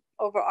ball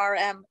over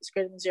Rm is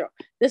greater than 0.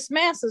 This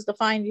mass is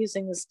defined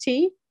using this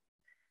T.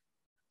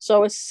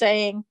 So it's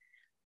saying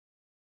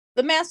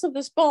the mass of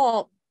this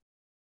ball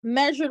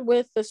measured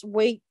with this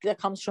weight that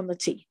comes from the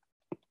T.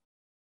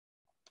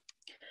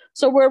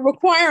 So we're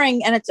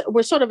requiring, and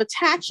we're sort of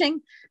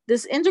attaching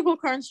this integral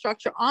current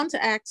structure onto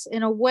X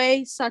in a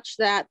way such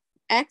that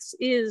X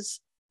is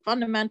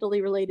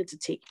fundamentally related to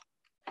T.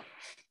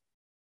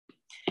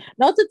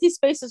 Note that these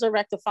spaces are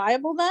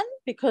rectifiable then,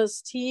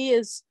 because T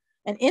is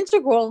an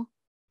integral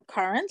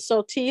current.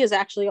 So T is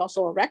actually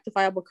also a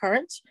rectifiable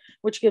current,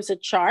 which gives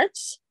it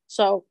charts.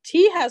 So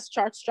T has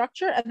chart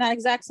structure, and that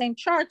exact same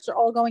charts are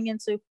all going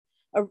into,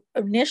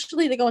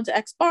 initially they go into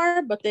X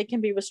bar, but they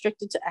can be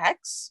restricted to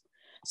X,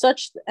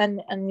 such,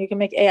 and you can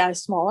make AI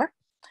smaller.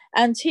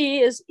 And T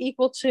is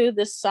equal to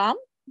this sum.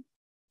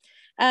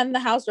 And the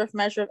Hausdorff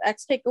measure of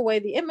X, take away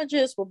the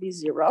images, will be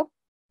 0.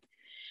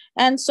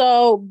 And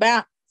so,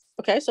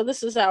 okay, so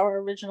this is our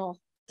original,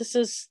 this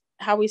is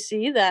how we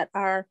see that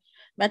our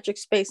metric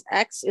space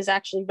X is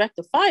actually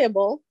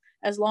rectifiable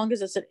as long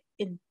as it's an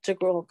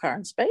integral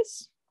current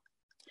space.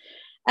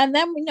 And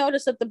then we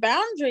notice that the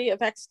boundary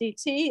of X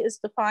dt is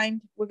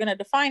defined, we're going to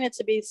define it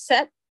to be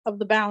set of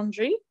the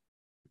boundary,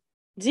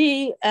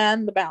 D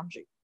and the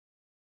boundary.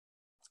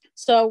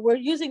 So we're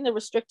using the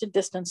restricted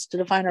distance to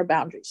define our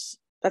boundaries.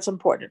 That's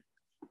important.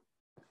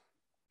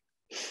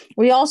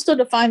 We also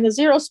define the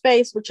zero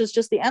space, which is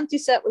just the empty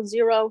set with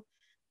 0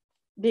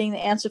 being the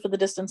answer for the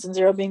distance and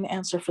 0 being the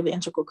answer for the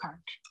integral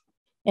current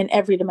in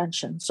every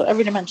dimension. So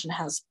every dimension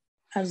has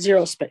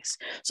zero space.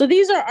 So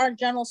these are our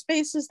general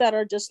spaces that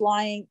are just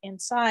lying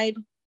inside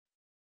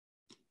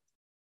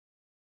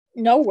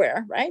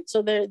nowhere, right?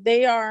 So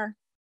they are,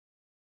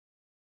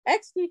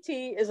 x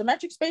dt is a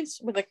metric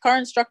space with a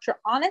current structure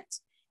on it.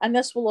 And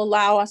this will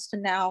allow us to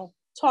now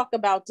talk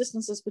about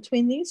distances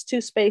between these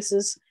two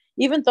spaces,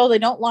 even though they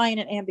don't lie in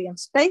an ambient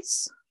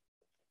space.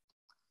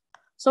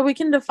 So we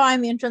can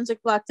define the intrinsic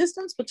flat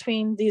distance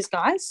between these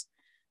guys.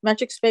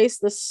 Metric space,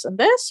 this and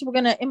this. We're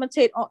going to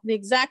imitate the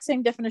exact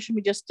same definition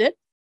we just did.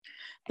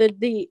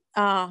 The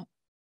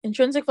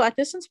intrinsic flat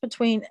distance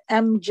between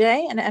mj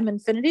and m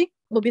infinity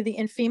will be the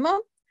infimum.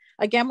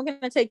 Again, we're going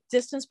to take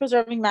distance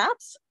preserving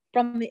maps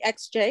from the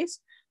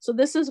xj's. So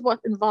this is what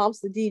involves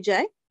the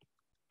dj,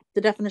 the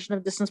definition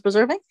of distance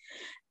preserving.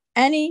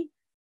 Any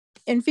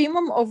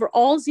infimum over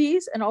all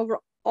z's and over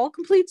all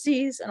complete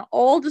z's and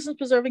all distance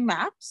preserving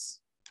maps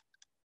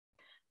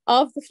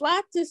of the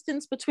flat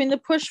distance between the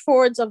push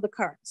forwards of the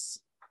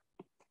currents.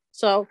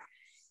 So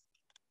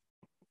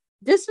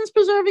distance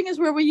preserving is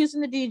where we're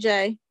using the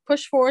DJ.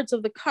 Push forwards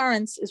of the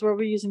currents is where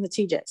we're using the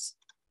TJs.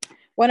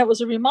 When it was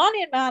a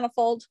Riemannian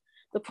manifold,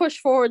 the push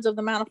forwards of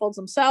the manifolds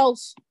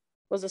themselves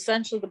was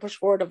essentially the push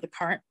forward of the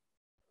current,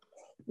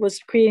 was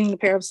creating a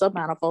pair of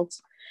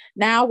submanifolds.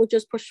 Now we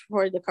just push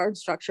forward the current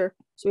structure.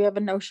 So we have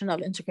a notion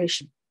of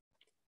integration.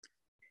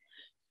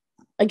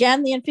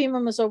 Again, the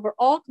infimum is over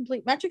all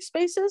complete metric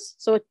spaces,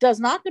 so it does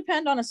not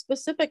depend on a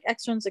specific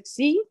extrinsic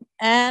Z,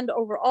 and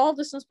over all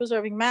distance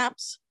preserving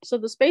maps. So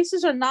the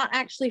spaces are not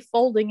actually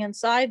folding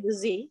inside the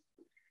Z.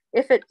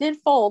 If it did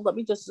fold, let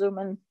me just zoom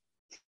in.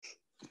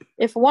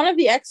 If one of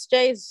the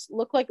XJs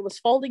looked like it was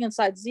folding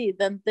inside Z,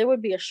 then there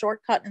would be a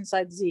shortcut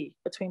inside Z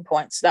between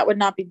points. That would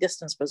not be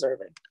distance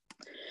preserving.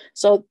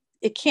 So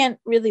it can't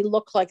really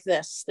look like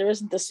this. There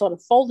isn't this sort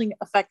of folding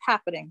effect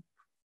happening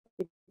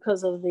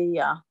because of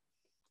the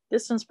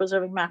distance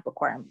preserving map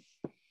requirement.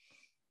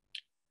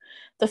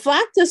 The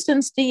flat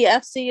distance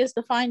DFC is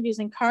defined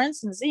using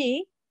currents in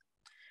Z.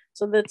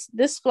 So that's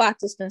this flat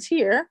distance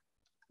here.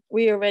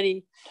 We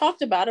already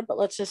talked about it, but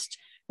let's just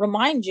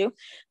remind you.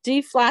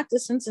 D flat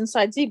distance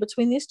inside Z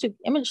between these two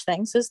image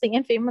things is the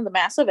infimum of the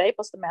mass of A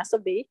plus the mass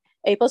of B,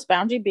 A plus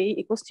boundary B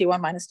equals T1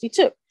 minus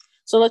T2.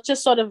 So let's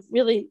just sort of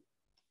really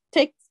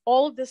take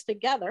all of this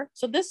together.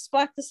 So this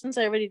flat distance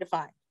I already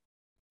defined.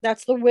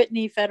 That's the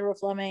Whitney, Federer,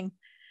 Fleming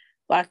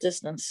flat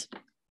distance.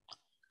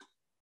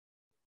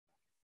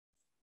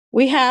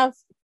 We have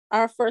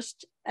our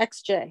first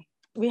xj.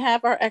 We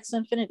have our x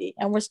infinity,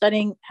 and we're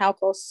studying how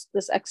close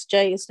this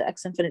xj is to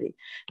x infinity.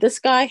 This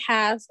guy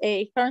has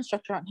a current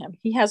structure on him.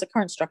 He has a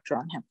current structure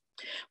on him.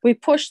 We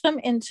push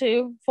them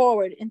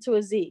forward into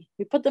a z.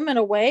 We put them in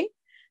a way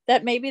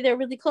that maybe they're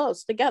really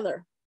close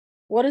together.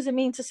 What does it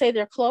mean to say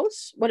they're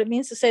close? What it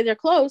means to say they're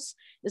close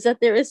is that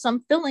there is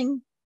some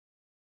filling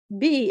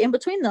B in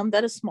between them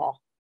that is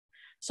small.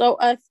 So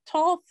a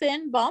tall,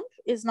 thin bump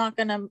is not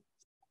going to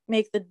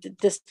make the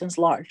distance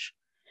large.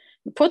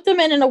 You put them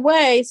in a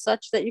way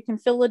such that you can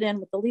fill it in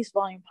with the least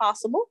volume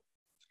possible.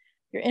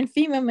 You're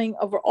infimuming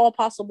over all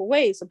possible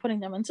ways of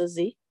putting them into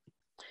Z,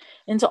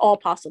 into all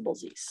possible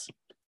Z's.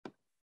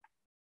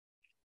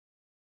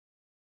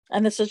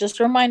 And this is just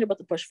a reminder what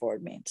the push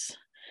forward means.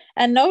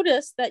 And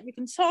notice that you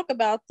can talk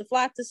about the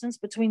flat distance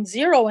between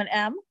 0 and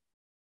M.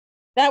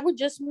 That would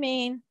just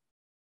mean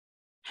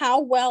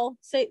how well,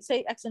 say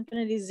x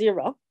infinity is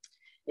 0.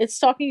 It's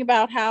talking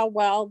about how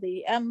well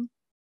the M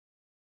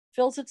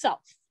fills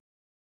itself,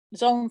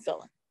 its own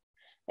filling.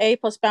 A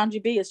plus boundary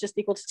B is just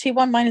equal to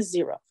T1 minus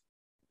 0.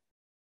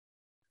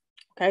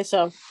 Okay,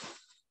 so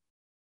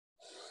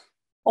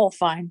all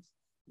fine.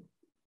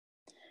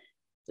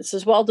 This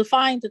is well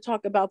defined to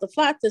talk about the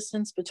flat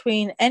distance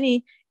between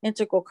any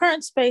integral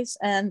current space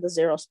and the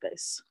zero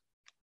space.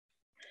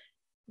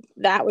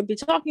 That would be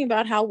talking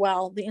about how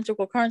well the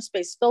integral current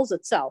space fills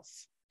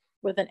itself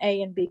with an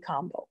A and B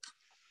combo.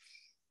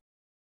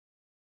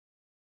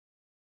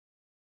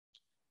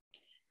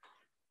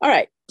 All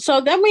right,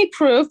 so then we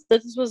proved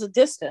that this was a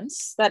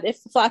distance, that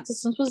if the flat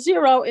distance was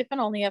 0, if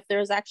and only if there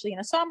is actually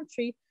an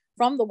isometry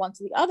from the one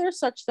to the other,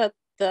 such that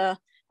the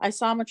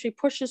isometry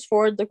pushes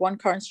forward the one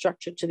current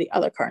structure to the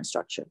other current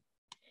structure.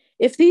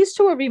 If these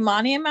two are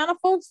Riemannian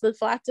manifolds, the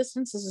flat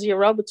distance is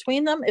 0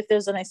 between them if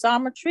there's an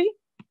isometry,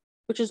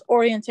 which is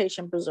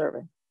orientation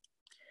preserving.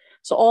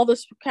 So all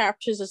this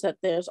captures is that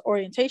there's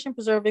orientation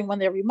preserving when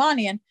they're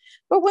Riemannian,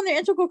 but when they're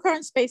integral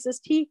current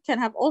spaces, T can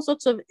have all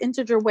sorts of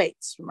integer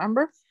weights,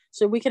 remember?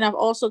 So we can have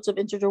all sorts of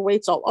integer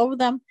weights all over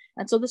them.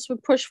 And so this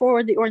would push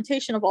forward the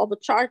orientation of all the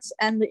charts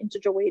and the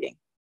integer weighting.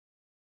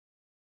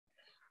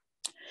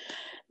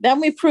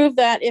 Then we proved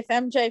that if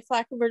MJ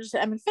flat converges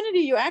to M infinity,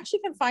 you actually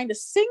can find a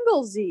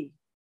single Z,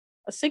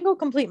 a single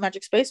complete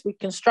metric space. We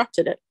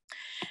constructed it.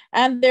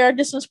 And there are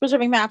distance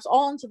preserving maps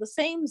all into the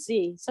same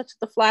Z, such that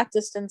the flat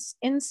distance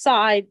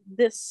inside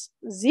this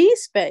Z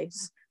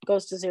space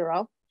goes to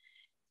 0.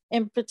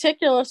 In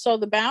particular, so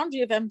the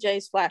boundary of MJ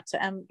is flat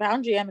to M,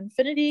 boundary M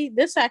infinity.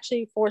 This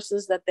actually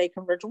forces that they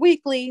converge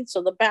weakly.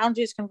 So the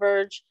boundaries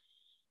converge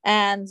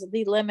and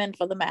the limit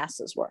for the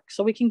masses work.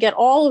 So we can get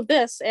all of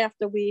this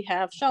after we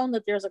have shown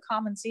that there's a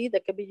common Z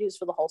that could be used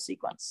for the whole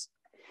sequence.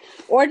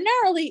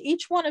 Ordinarily,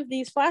 each one of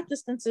these flat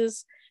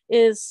distances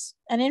is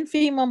an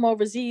infimum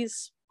over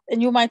Z's,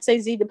 and you might say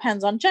Z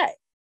depends on J,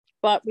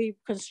 but we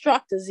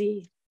construct a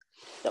Z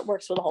that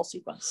works for the whole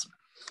sequence.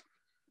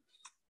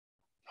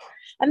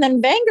 And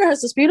then Wenger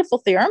has this beautiful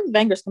theorem,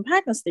 Wenger's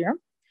compactness theorem,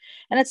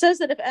 and it says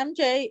that if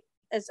MJ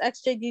as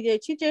xj, dj,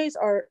 tj's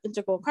are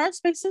integral current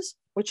spaces,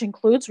 which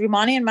includes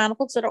Riemannian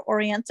manifolds that are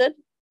oriented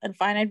and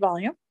finite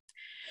volume,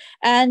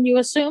 and you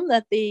assume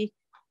that the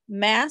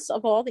mass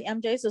of all the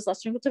MJs is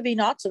less than or equal to V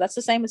naught, so that's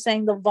the same as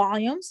saying the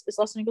volumes is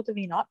less than or equal to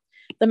V naught.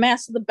 The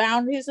mass of the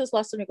boundaries is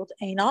less than or equal to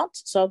A naught,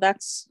 so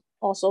that's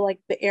also like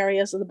the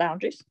areas of the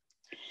boundaries.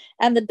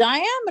 And the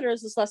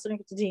diameters is less than or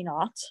equal to D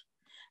naught.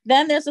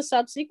 Then there's a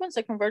subsequence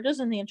that converges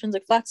in the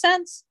intrinsic flat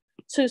sense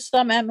to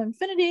some M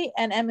infinity,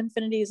 and M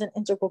infinity is an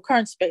integral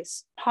current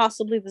space,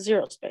 possibly the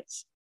zero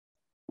space.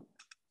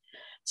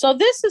 So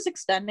this is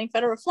extending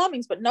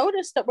Federer-Fleming's, but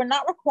notice that we're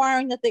not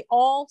requiring that they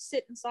all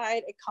sit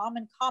inside a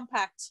common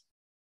compact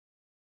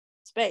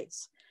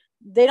space.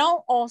 They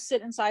don't all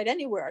sit inside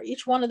anywhere.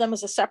 Each one of them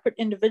is a separate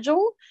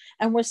individual,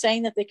 and we're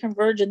saying that they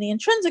converge in the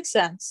intrinsic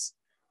sense,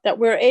 that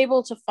we're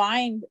able to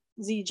find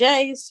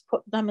ZJs,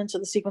 put them into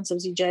the sequence of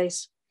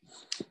ZJs.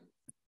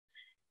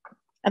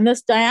 And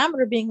this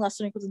diameter being less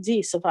than or equal to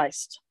D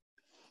sufficed.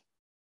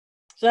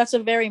 So that's a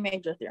very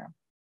major theorem.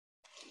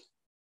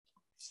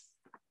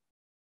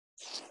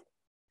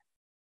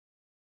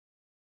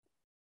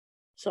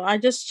 So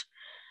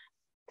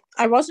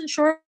I wasn't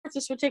sure if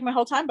this would take my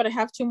whole time, but I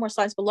have 2 more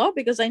slides below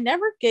because I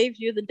never gave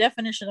you the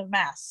definition of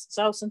mass.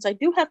 So since I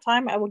do have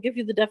time, I will give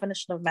you the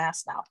definition of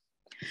mass now.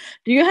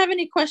 Do you have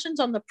any questions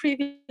on the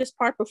previous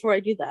part before I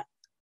do that?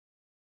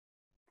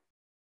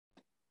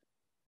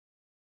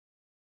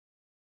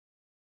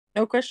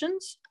 No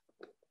questions?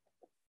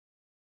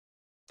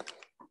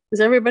 Is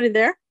everybody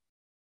there?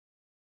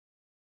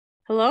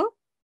 Hello?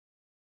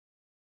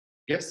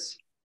 Yes.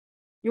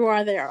 You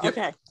are there. Yep.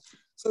 Okay.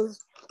 So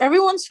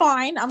everyone's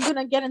fine. I'm going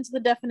to get into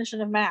the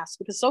definition of mass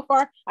because so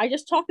far I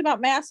just talked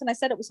about mass and I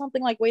said it was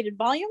something like weighted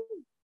volume.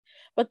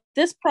 But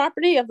this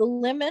property of the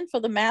limit for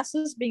the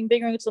masses being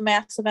bigger than the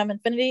mass of M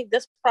infinity,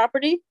 this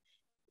property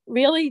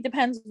really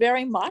depends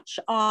very much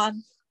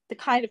on the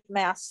kind of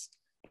mass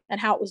and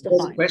how it was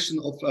defined. There's a question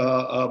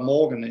of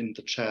Morgan in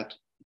the chat.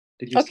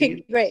 Did you see it?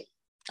 Okay, great.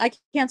 I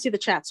can't see the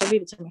chat, so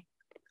read it to me.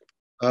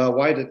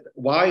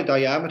 Why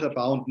diameter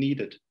bound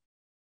needed?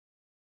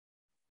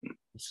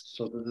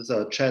 So this is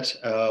a chat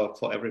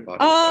for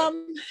everybody.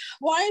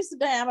 Why is the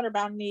diameter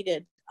bound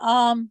needed?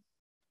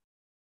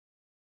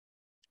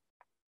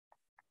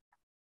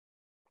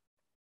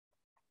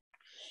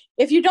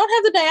 If you don't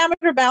have the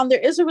diameter bound, there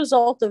is a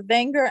result of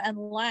Wenger and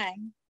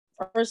Lang,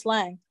 or first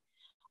Lang,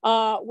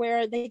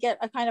 where they get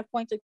a kind of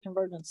pointed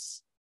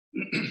convergence.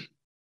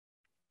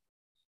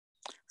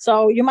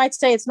 So you might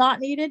say it's not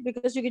needed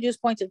because you could use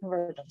pointed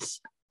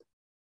convergence.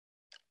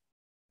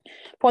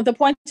 The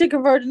pointed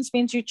convergence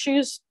means you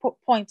choose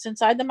points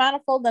inside the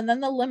manifold, and then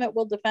the limit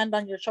will depend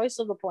on your choice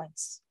of the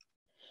points.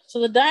 So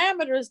the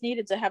diameter is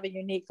needed to have a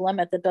unique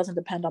limit that doesn't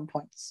depend on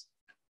points.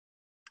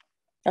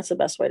 That's the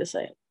best way to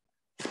say it.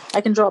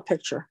 I can draw a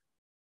picture.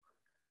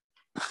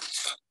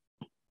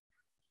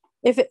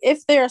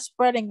 If they're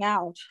spreading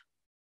out,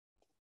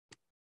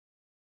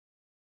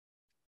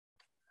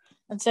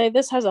 and say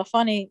this has a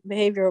funny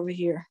behavior over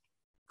here,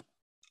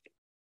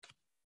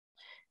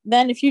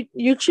 then if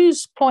you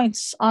choose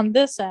points on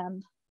this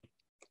end,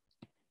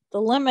 the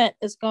limit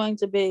is going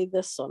to be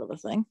this sort of a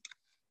thing.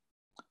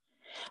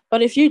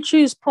 But if you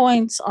choose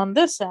points on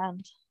this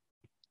end,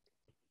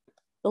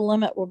 the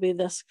limit will be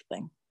this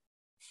thing.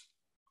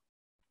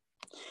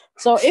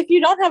 So if you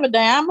don't have a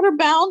diameter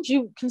bound,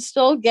 you can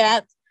still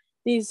get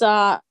these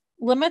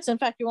limits. In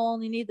fact, you will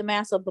only need the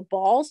mass of the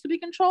balls to be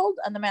controlled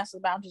and the mass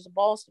of the boundaries of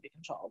balls to be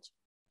controlled.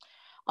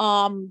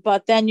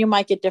 But then you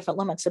might get different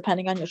limits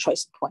depending on your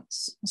choice of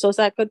points. So is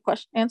that a good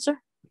question? Answer?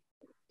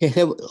 I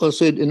have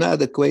also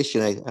another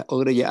question I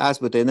already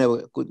asked, but I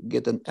never could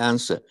get an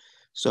answer.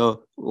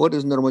 So what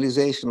is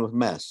normalization of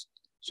mass?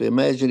 So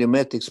imagine a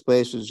metric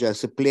space is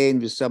just a plane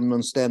with some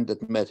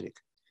non-standard metric.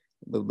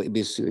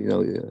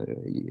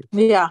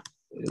 Yeah.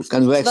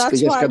 Convex, That's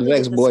just why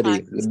convex body.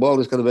 time. The ball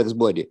is convex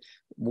body.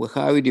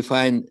 How we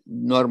define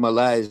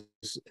normalized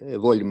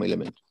volume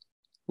element?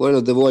 What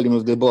is the volume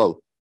of the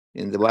ball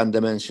in the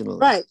one-dimensional?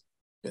 Right.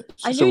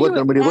 So what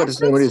is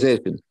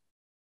normalization?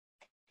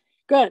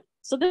 Good.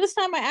 So this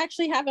time I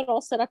actually have it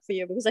all set up for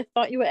you because I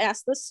thought you would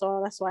ask this,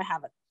 so that's why I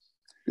have it.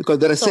 Because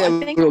there are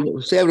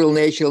several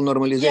natural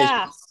normalizations.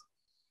 Yeah.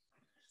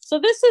 So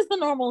this is the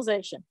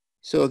normalization.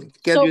 So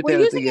we're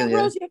using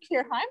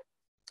Ambrosio-Kirchheim,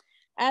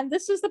 and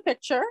this is the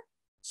picture.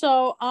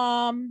 So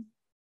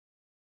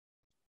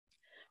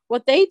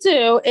what they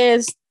do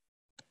is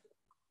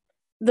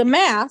the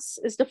mass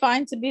is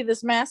defined to be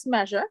this mass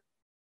measure.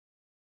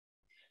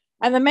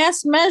 And the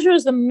mass measure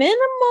is the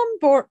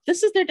minimum,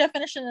 this is their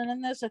definition, and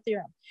then there's a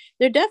theorem.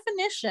 Their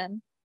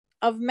definition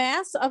of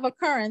mass of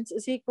occurrence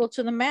is equal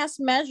to the mass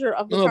measure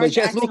of the No, but current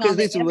just look acting at on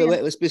this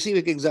the a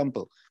specific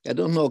example. I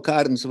don't know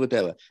currents or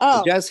whatever.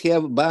 Oh. I just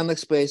have Banach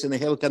space and I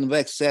have a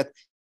convex set,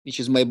 which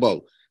is my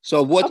ball.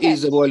 So what Okay.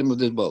 is the volume of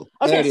this ball?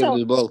 Okay, Area so- of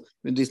this ball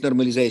with this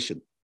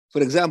normalization.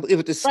 For example, if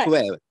it is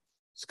Right.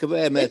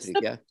 square metric,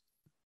 the- yeah?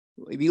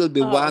 It will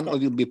be one okay. or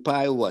will be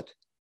pi or what?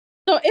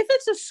 So if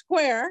it's a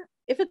square,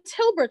 if it's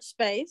Hilbert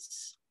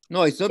space.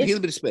 No, it's not It's-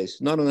 Hilbert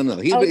space. No.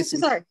 Hilbert Oh, is,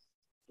 sorry.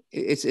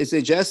 it's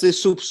just a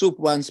soup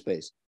one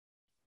space.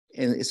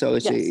 And so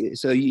it's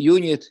Yes. so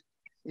unit,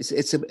 it's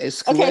a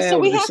square Okay, so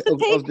we have to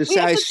of the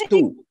size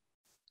 2.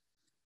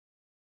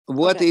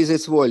 What Okay. is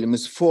its volume?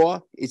 It's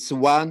 4, it's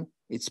 1,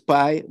 it's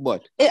pi,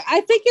 what?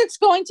 I think it's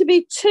going to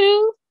be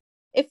 2.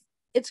 If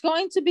it's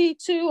going to be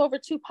 2 over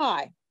 2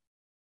 pi.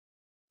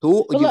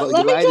 2 But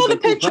let me draw the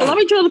picture. pi. Let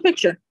me draw the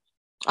picture.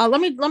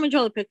 Let me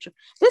draw the picture.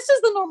 This is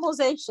the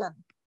normalization.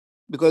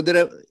 Because there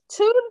are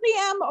 2 to the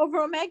m over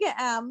omega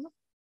m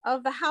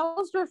of the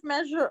Hausdorff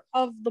measure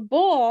of the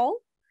ball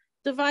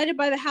divided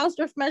by the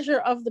Hausdorff measure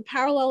of the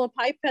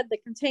parallelepiped that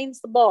contains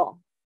the ball.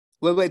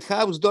 wait,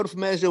 Hausdorff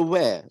measure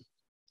where?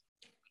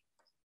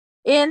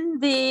 In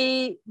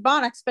the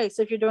Banach space,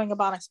 if you're doing a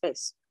Banach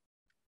space.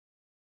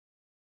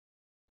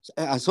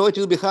 So it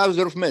will be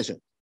Hausdorff measure.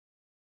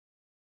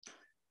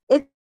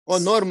 It's Or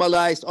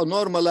normalized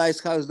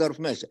Hausdorff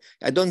measure.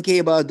 I don't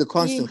care about the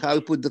constant, how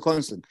you put the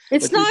constant.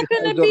 It's but it will not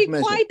going to Hausdorff be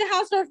measure. quite the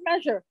Hausdorff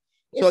measure.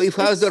 So if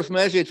Hausdorff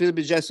measure, it will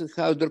be just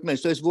Hausdorff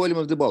measure. So it's volume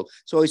of the ball.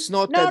 So it's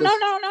not No. kind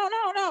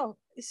of,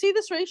 You see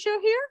this ratio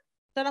here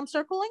that I'm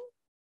circling?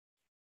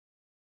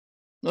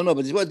 No,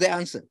 but it's what the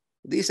answer.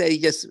 This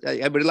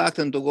I'm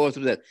reluctant to go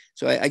through that.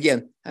 So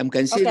I'm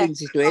considering the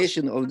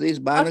situation of this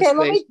Banach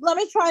space, let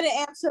me try to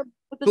answer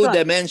with the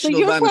two-dimensional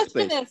your Banach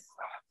question space. is,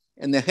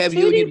 And they have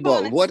 2D unit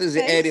ball. Banach What is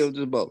the space. area of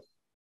the ball?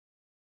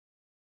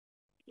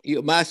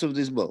 Your mass of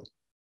this ball.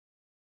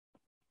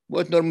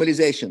 What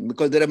normalization?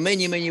 Because there are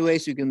many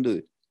ways you can do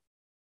it.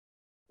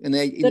 And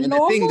I think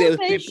they're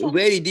normalization-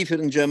 very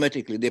different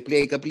geometrically. They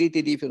play a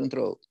completely different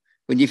role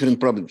for different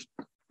problems.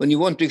 When you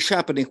want to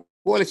sharpen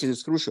inequalities,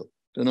 it's crucial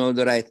to know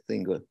the right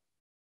thing.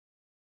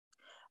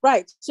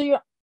 Right. So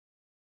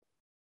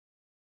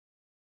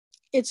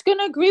it's going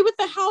to agree with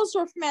the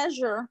Hausdorff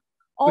measure.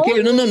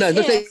 Okay, no.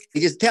 if-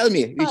 Just tell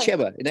me Right.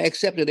 whichever, and I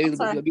accept it.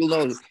 sorry. You'll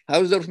know.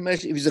 Hausdorff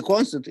measure, if it's a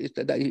constant,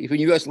 if a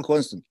universal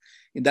constant,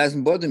 it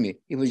doesn't bother me.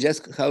 If it's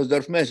just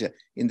Hausdorff measure,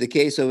 in the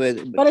case of a,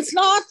 But it's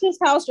not just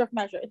Hausdorff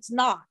measure. It's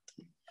not.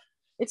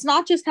 It's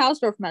not just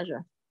Hausdorff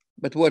measure.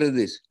 but what is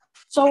this?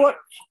 So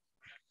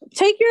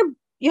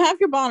you have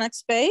your Banach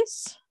space.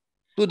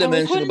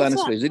 Two-dimensional put Banach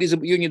inside- space. There is a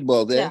unit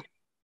ball there. Yeah.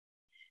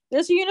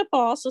 There's a unit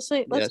ball. So let's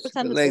Yes,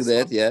 pretend it's like this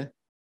that. one.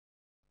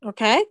 Yeah.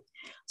 Okay.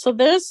 So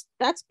that's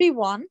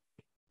B1.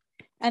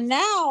 And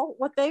now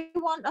what they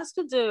want us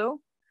to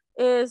do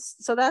is,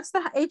 so that's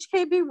the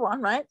HKB1,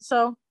 right?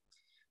 So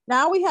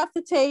now we have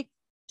to take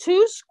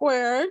 2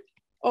 squared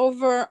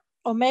over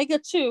omega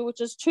 2,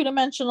 which is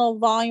 2-dimensional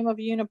volume of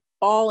a unit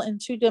ball in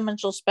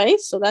 2-dimensional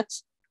space. So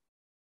that's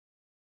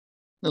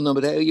No,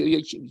 but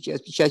you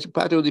just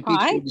part of the Pi?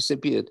 picture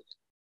disappeared.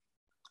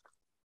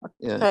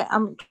 Yeah. okay.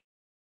 I'm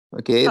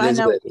Okay. trying That's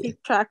to better.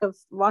 keep track of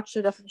watch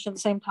the definition at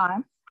the same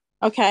time.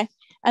 Okay.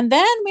 And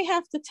then we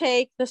have to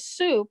take the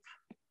soup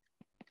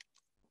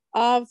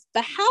of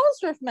the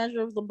Hausdorff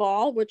measure of the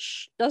ball,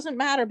 which doesn't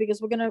matter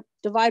because we're going to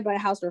divide by a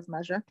Hausdorff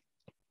measure,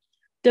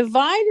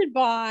 divided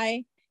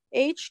by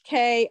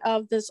HK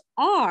of this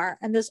R.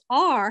 And this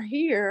R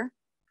here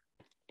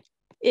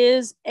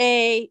is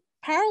a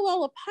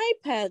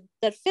parallelepiped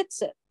that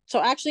fits it. So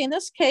actually in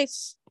this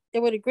case, it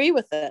would agree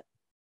with it.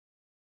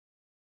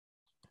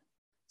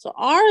 So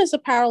R is a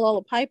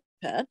parallelepiped.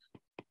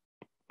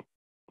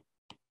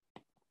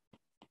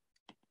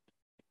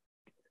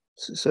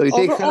 So you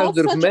take Over all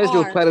Hausdorff such measure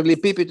of Rs.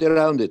 parallelepiped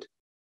around it.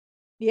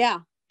 Yeah.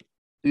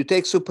 You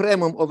take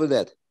supremum over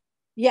that.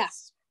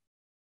 Yes.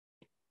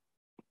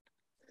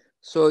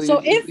 So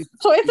if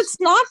it's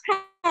not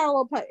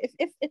parallel,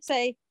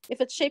 if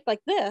it's shaped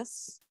like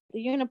this,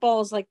 the unit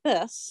ball is like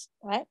this,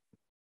 right?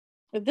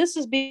 If this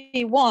is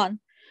B1,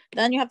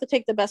 then you have to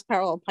take the best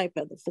parallelepiped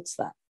that fits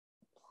that.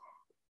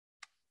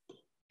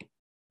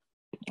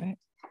 Right.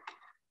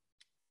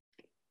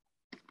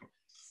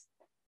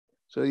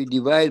 So you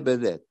divide by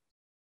that.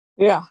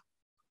 Yeah.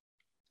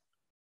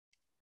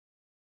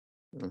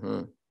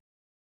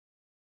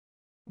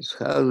 It's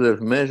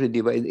Hausdorff measure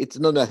divide. It's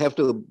no, I have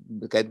to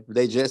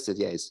digest it.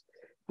 Yes,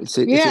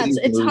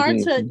 it's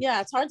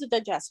hard to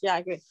digest. Yeah, I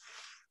agree.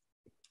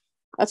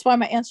 That's why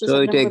my answers.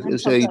 So you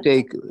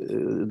take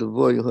the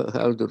volume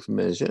Hausdorff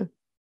measure.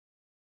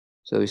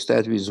 So we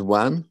start with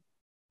 1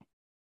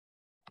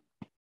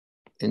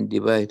 and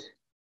divide.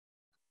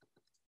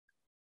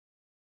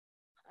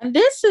 And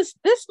this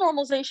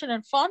normalization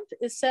in front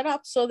is set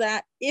up so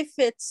that if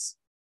it's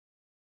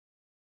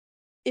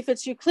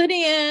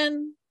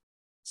Euclidean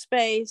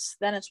space,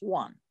 then it's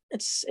 1.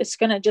 It's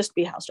going to just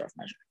be Hausdorff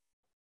measure.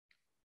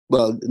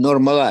 Well,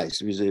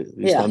 normalized with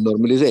some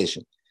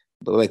normalization,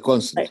 but by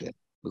constant,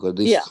 because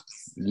this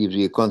gives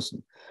you a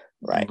constant.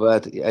 Right.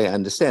 But I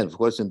understand, of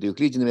course, in the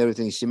Euclidean,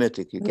 everything is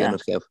symmetric. You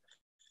cannot have,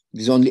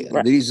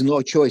 there is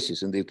no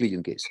choices in the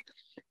Euclidean case.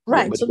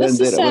 Right. But so when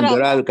this is set when up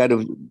there are kind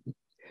of,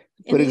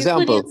 for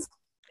example,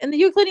 in the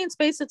Euclidean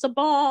space, it's a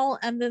ball,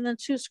 and then the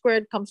 2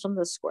 squared comes from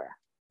the square.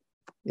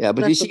 Yeah,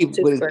 but you see,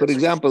 for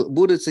example,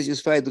 would it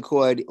satisfy the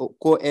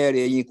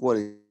co-area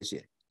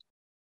inequality?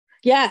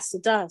 Yes,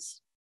 it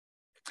does.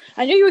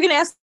 I knew you were going to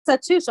ask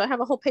that too, so I have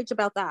a whole page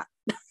about that.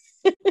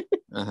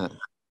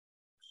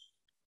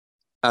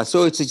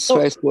 So it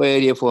satisfies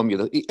co-area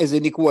formula as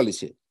an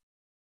equality.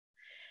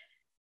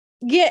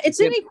 Yeah, it's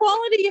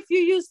inequality if you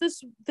use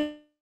this.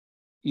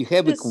 You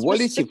have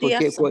equality for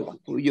K.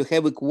 You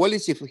have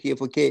equality for here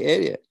for K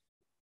area.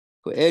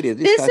 For area,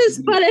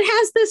 but it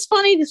has this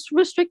funny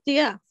restrict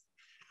df.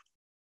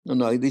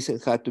 No, this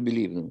is hard to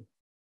believe. No.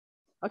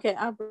 Okay,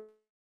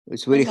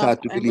 it's very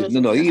hard to believe.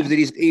 No. If there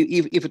is,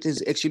 if it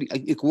is actually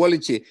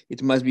equality,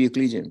 it must be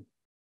Euclidean.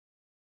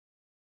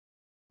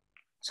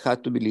 It's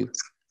hard to believe.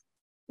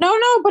 No,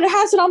 but it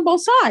has it on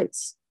both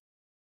sides.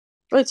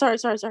 Wait, sorry.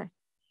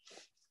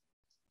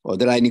 Or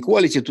there are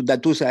inequality to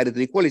that two-sided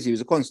equality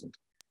is a constant.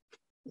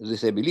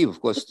 This I believe, of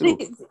course, true.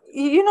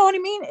 You know what I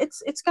mean?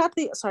 It's got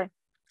the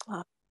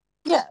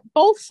yeah.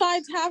 Both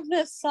sides have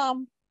this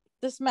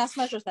this mass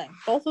measure thing.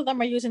 Both of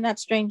them are using that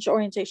strange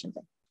orientation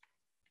thing.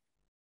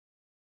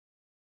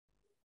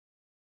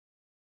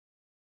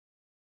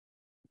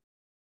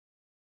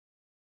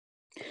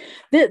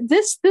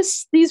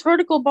 These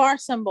vertical bar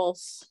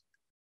symbols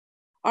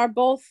are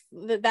both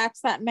that's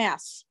that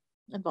mass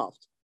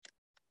involved.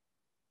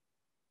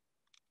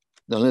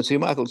 No, that's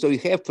remarkable. So you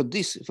have for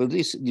this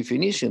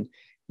definition,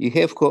 you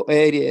have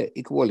co-area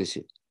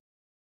equality.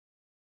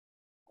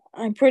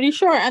 I'm pretty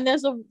sure, and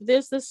there's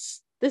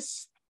this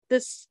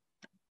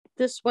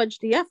wedge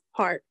df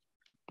part.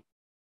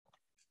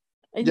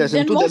 And yes,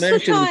 in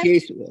two-dimensional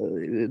case,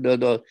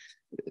 the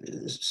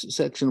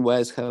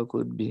section-wise, how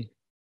could it be?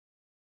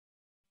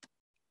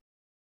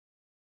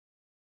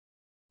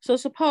 So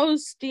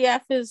suppose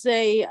df is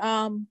a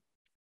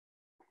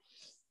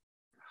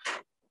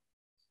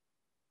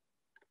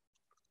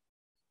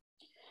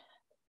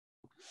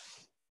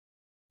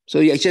so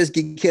you just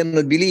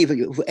cannot believe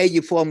for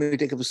any form you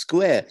take of a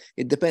square.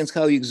 It depends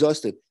how you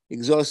exhaust it.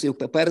 Exhaust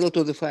it parallel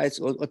to the sides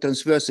or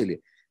transversely,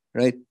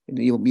 right?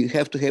 You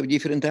have to have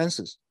different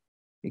answers.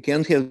 You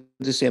can't have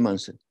the same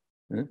answer.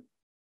 Huh?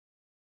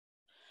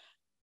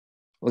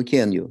 Or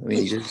can you? I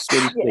mean,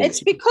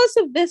 it's because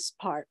of this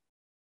part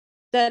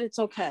that it's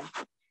okay.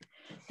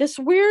 This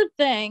weird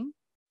thing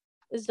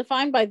is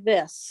defined by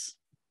this.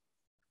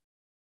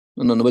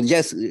 No, but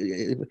just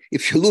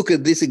if you look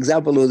at this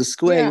example of the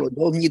square, you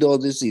don't need all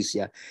this.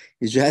 Yeah,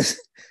 it's just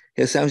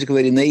it sounds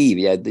very naive.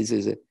 Yeah, this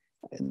is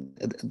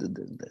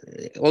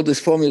all these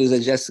formulas are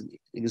just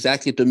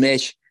exactly to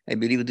match. I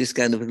believe this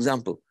kind of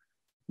example.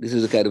 This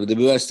is a kind of the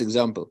worst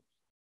example,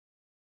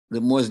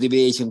 the most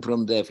deviation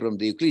from the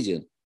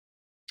Euclidean.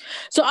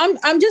 So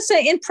I'm just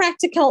saying in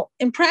practical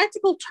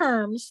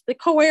terms, the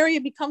co-area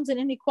becomes an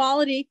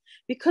inequality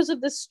because of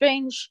this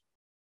strange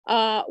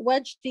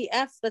wedge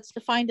df that's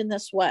defined in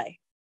this way.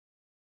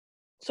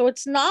 So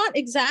it's not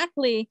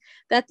exactly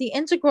that the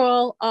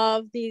integral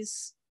of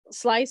these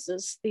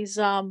slices, these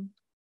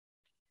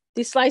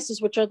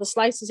slices, which are the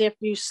slices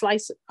after you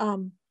slice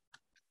for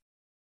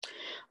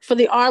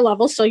the R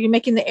level. So you're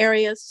making the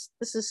areas.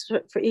 This is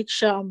for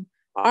each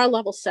R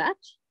level set.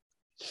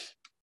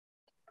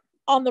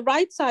 On the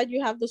right side,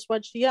 you have this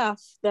wedge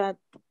df that,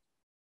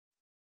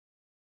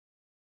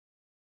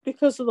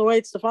 because of the way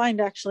it's defined,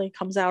 actually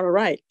comes out all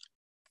right.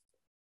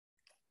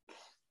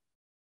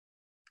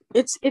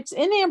 It's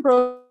in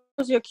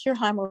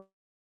Ambrosio-Kirchheim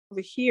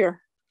over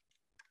here.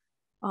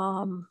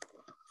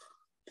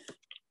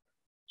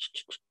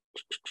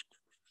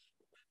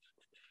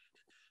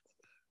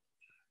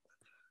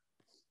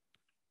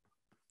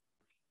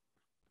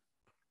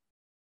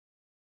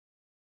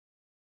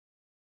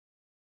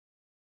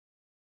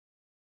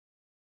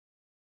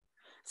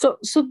 So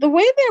the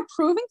way they're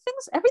proving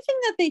things, everything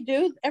that they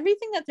do,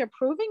 everything that they're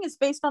proving is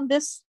based on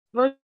this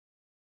version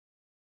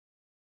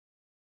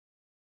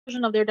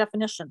of their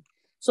definition.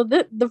 So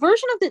the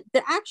version of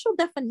the actual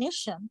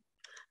definition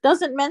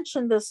doesn't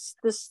mention this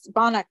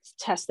Banach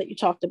test that you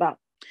talked about.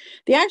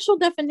 The actual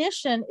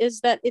definition is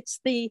that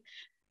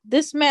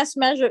this mass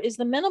measure is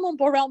the minimum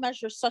Borel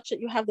measure such that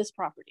you have this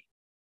property.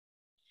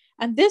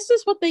 And this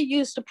is what they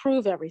use to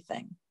prove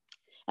everything.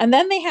 And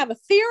then they have a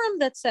theorem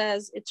that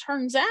says it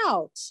turns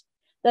out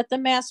that the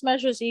mass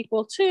measure is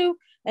equal to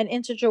an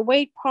integer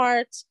weight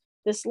part,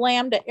 this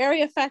lambda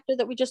area factor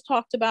that we just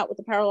talked about with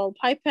the parallel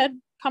pipette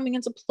coming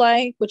into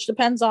play, which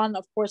depends on,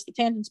 of course, the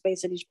tangent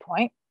space at each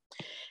point,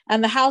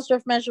 and the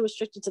Hausdorff measure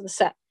restricted to the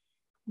set.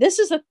 This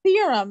is a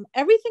theorem.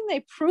 Everything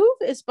they prove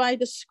is by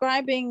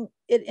describing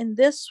it in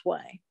this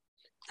way,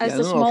 as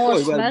the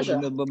smallest measure.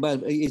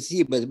 But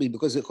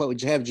because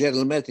you have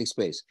general metric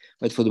space,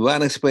 but for the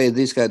Banach space,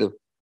 this kind of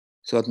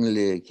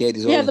certainly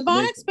carries Yeah, all the Bionic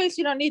information. space,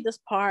 you don't need this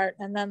part.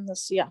 And then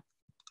this, yeah.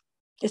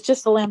 It's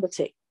just the lambda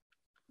T.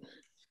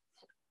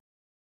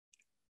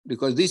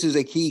 Because this is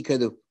a key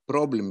kind of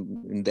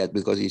problem in that,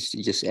 because it's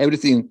just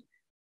everything,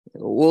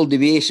 all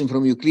deviation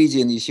from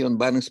Euclidean you see on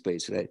Banach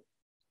space, right?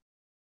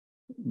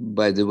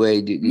 By the way,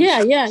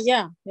 Yeah.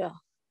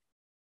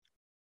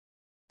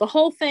 The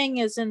whole thing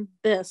is in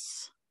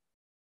this.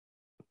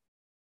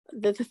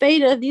 The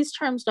theta, these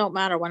terms don't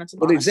matter when it's a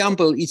For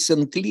example, it's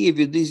unclear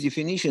with this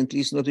definition, at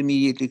least not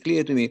immediately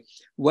clear to me,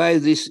 why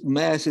this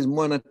mass is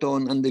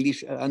monotone under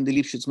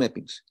Lifshitz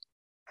mappings.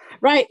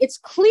 Right, it's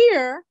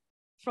clear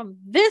from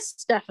this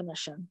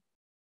definition.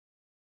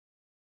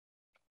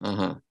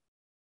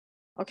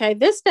 Okay,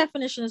 this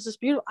definition is just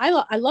beautiful.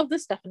 I love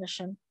this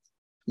definition.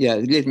 Yeah,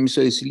 let me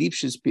say it's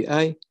Lifshitz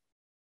pi.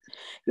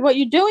 What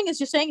you're doing is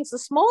you're saying it's the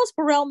smallest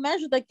Borel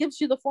measure that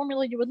gives you the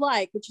formula you would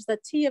like, which is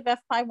that T of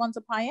F pi 1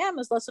 to pi m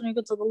is less than or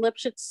equal to the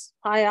Lipschitz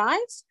pi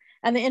i's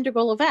and the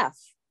integral of F.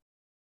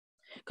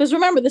 Because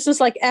remember, this is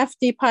like F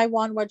d pi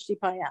 1 wedge d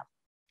pi m.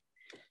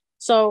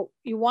 So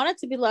you want it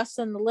to be less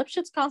than the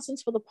Lipschitz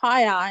constants for the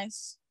pi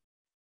i's.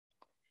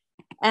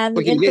 And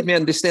okay, let me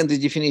understand the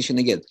definition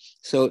again.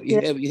 So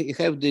you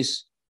have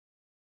this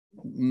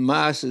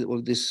mass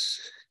of this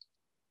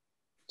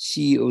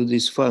C of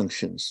these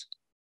functions.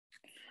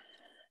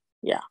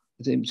 Yeah.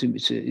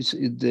 It's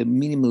the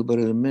minimal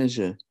Borel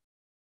measure.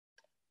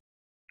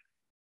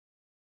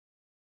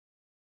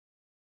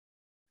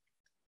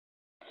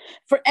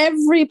 For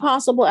every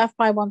possible F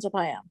pi 1 to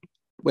pi m.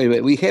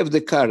 Wait, we have the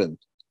current.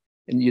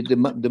 And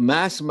the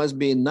mass must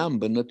be a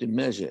number, not a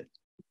measure.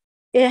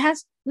 It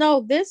has,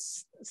 no,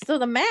 this, so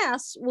the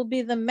mass will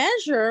be the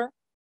measure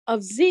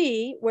of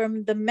Z, where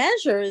the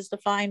measure is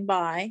defined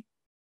by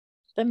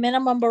the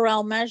minimum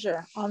Borel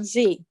measure on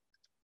Z.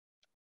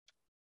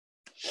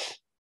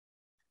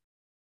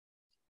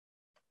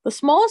 The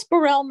smallest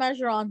Borel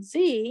measure on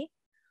Z,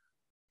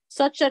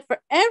 such that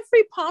for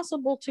every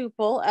possible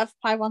tuple, F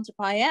pi 1 to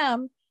pi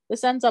m,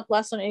 this ends up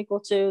less than or equal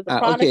to the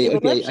product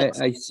of the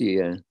Lipschitz. I see,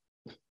 yeah.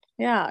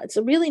 Yeah, it's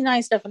a really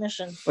nice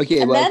definition. Okay,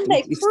 and well, then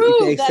they it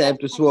takes time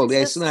to swallow.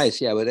 It's That's nice,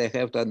 yeah, but I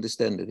have to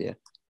understand it, yeah.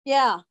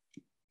 Yeah.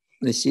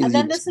 And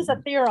then this is a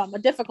theorem, a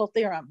difficult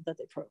theorem that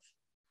they prove.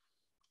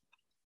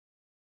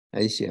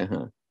 I see,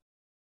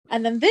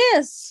 And then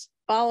this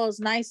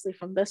follows nicely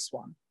from this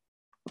one.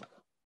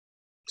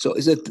 So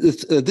is it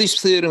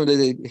this theorem that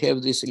they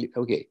have this,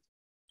 okay.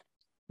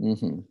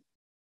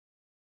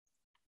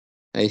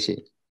 I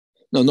see.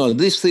 No,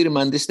 this theorem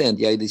I understand,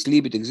 yeah, this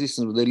limit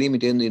existence of the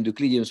limit in the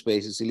Euclidean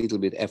space is a little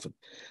bit effort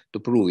to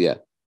prove, yeah.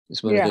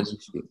 It's not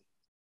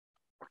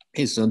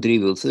it's a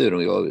non-trivial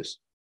theorem, always.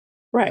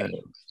 Right.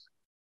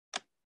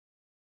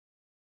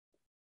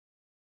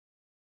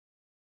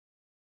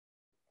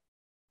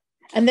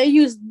 And they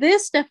use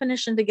this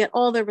definition to get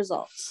all their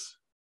results.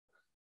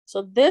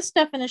 So this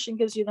definition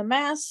gives you the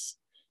mass,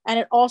 and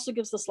it also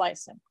gives the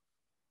slicing.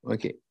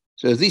 Okay.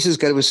 So this is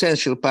kind of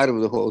essential part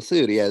of the whole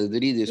theory. Yeah,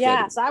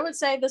 yes, I would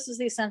say this is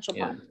the essential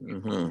part.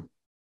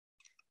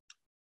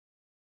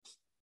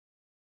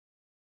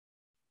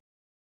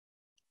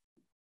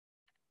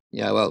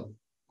 Yeah, well,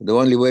 the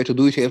only way to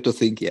do it, you have to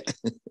think, yeah.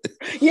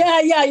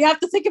 yeah, you have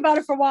to think about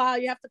it for a while.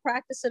 You have to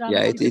practice it on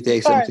it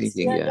takes some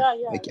thinking,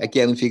 I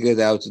can't figure it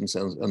out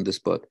on the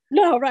spot.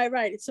 No,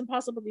 right. It's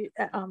impossible to,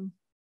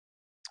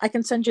 I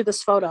can send you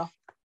this photo.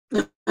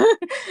 It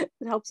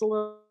helps a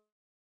little.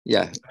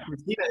 Yeah.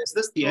 Christina, is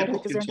this the end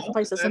of your talk?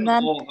 Places. And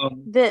then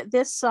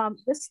this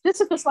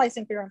is the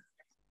slicing theorem.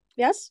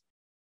 Yes?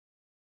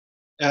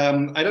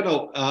 I don't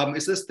know.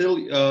 Is this still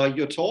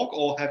your talk,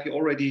 or have you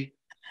already?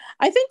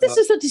 I think this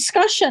is a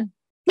discussion.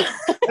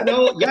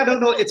 No,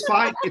 it's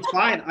fine. It's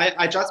fine.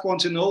 I just want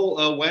to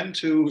know when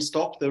to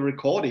stop the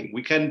recording.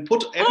 We can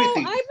put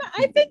everything.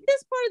 I think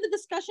this part of the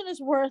discussion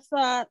is worth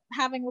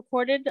having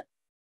recorded.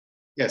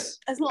 Yes.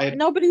 As long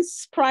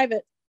nobody's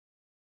private.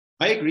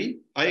 I agree.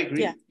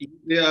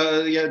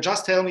 Yeah.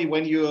 Just tell me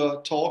when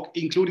your talk,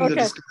 including the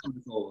discussion,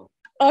 is over.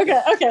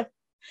 Okay.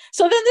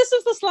 So then this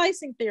is the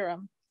slicing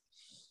theorem,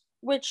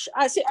 which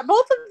I see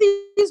both of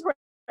these were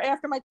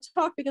after my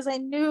talk because I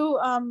knew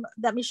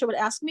that Misha would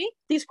ask me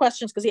these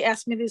questions because he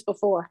asked me these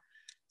before.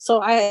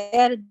 So I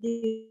added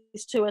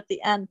these two at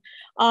the end.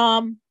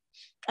 And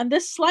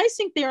this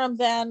slicing theorem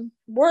then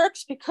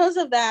works because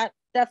of that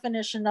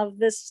definition of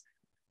this.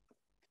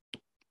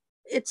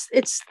 It's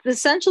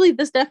essentially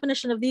this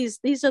definition of these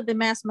are the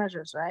mass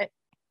measures, right?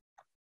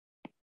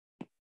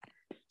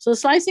 So the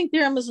slicing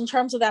theorem is in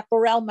terms of that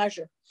Borel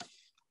measure.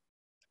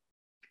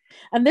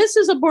 And this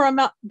is a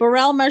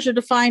Borel measure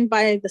defined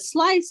by the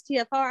slice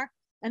TFR,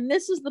 and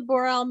this is the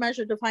Borel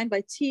measure defined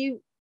by T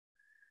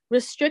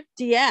restrict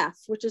DF,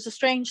 which is a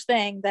strange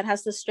thing that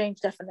has this strange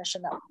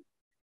definition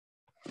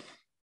though.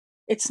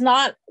 It's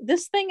not,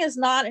 this thing is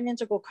not an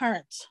integral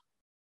current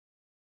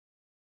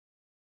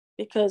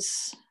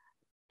because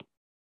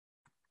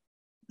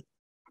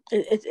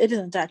it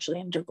isn't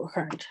actually integral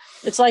current.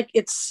 It's like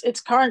its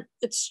current,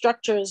 its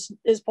structure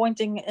is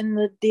pointing in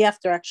the DF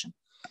direction.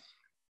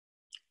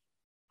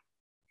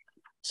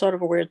 Sort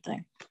of a weird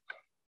thing.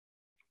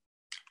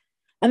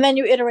 And then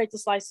you iterate the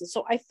slices.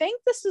 So I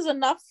think this is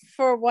enough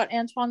for what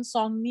Antoine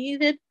Song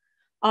needed.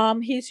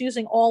 He's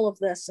using all of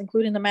this,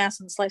 including the mass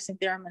and slicing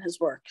theorem in his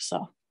work.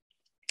 So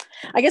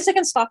I guess I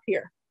can stop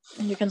here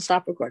and you can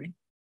stop recording.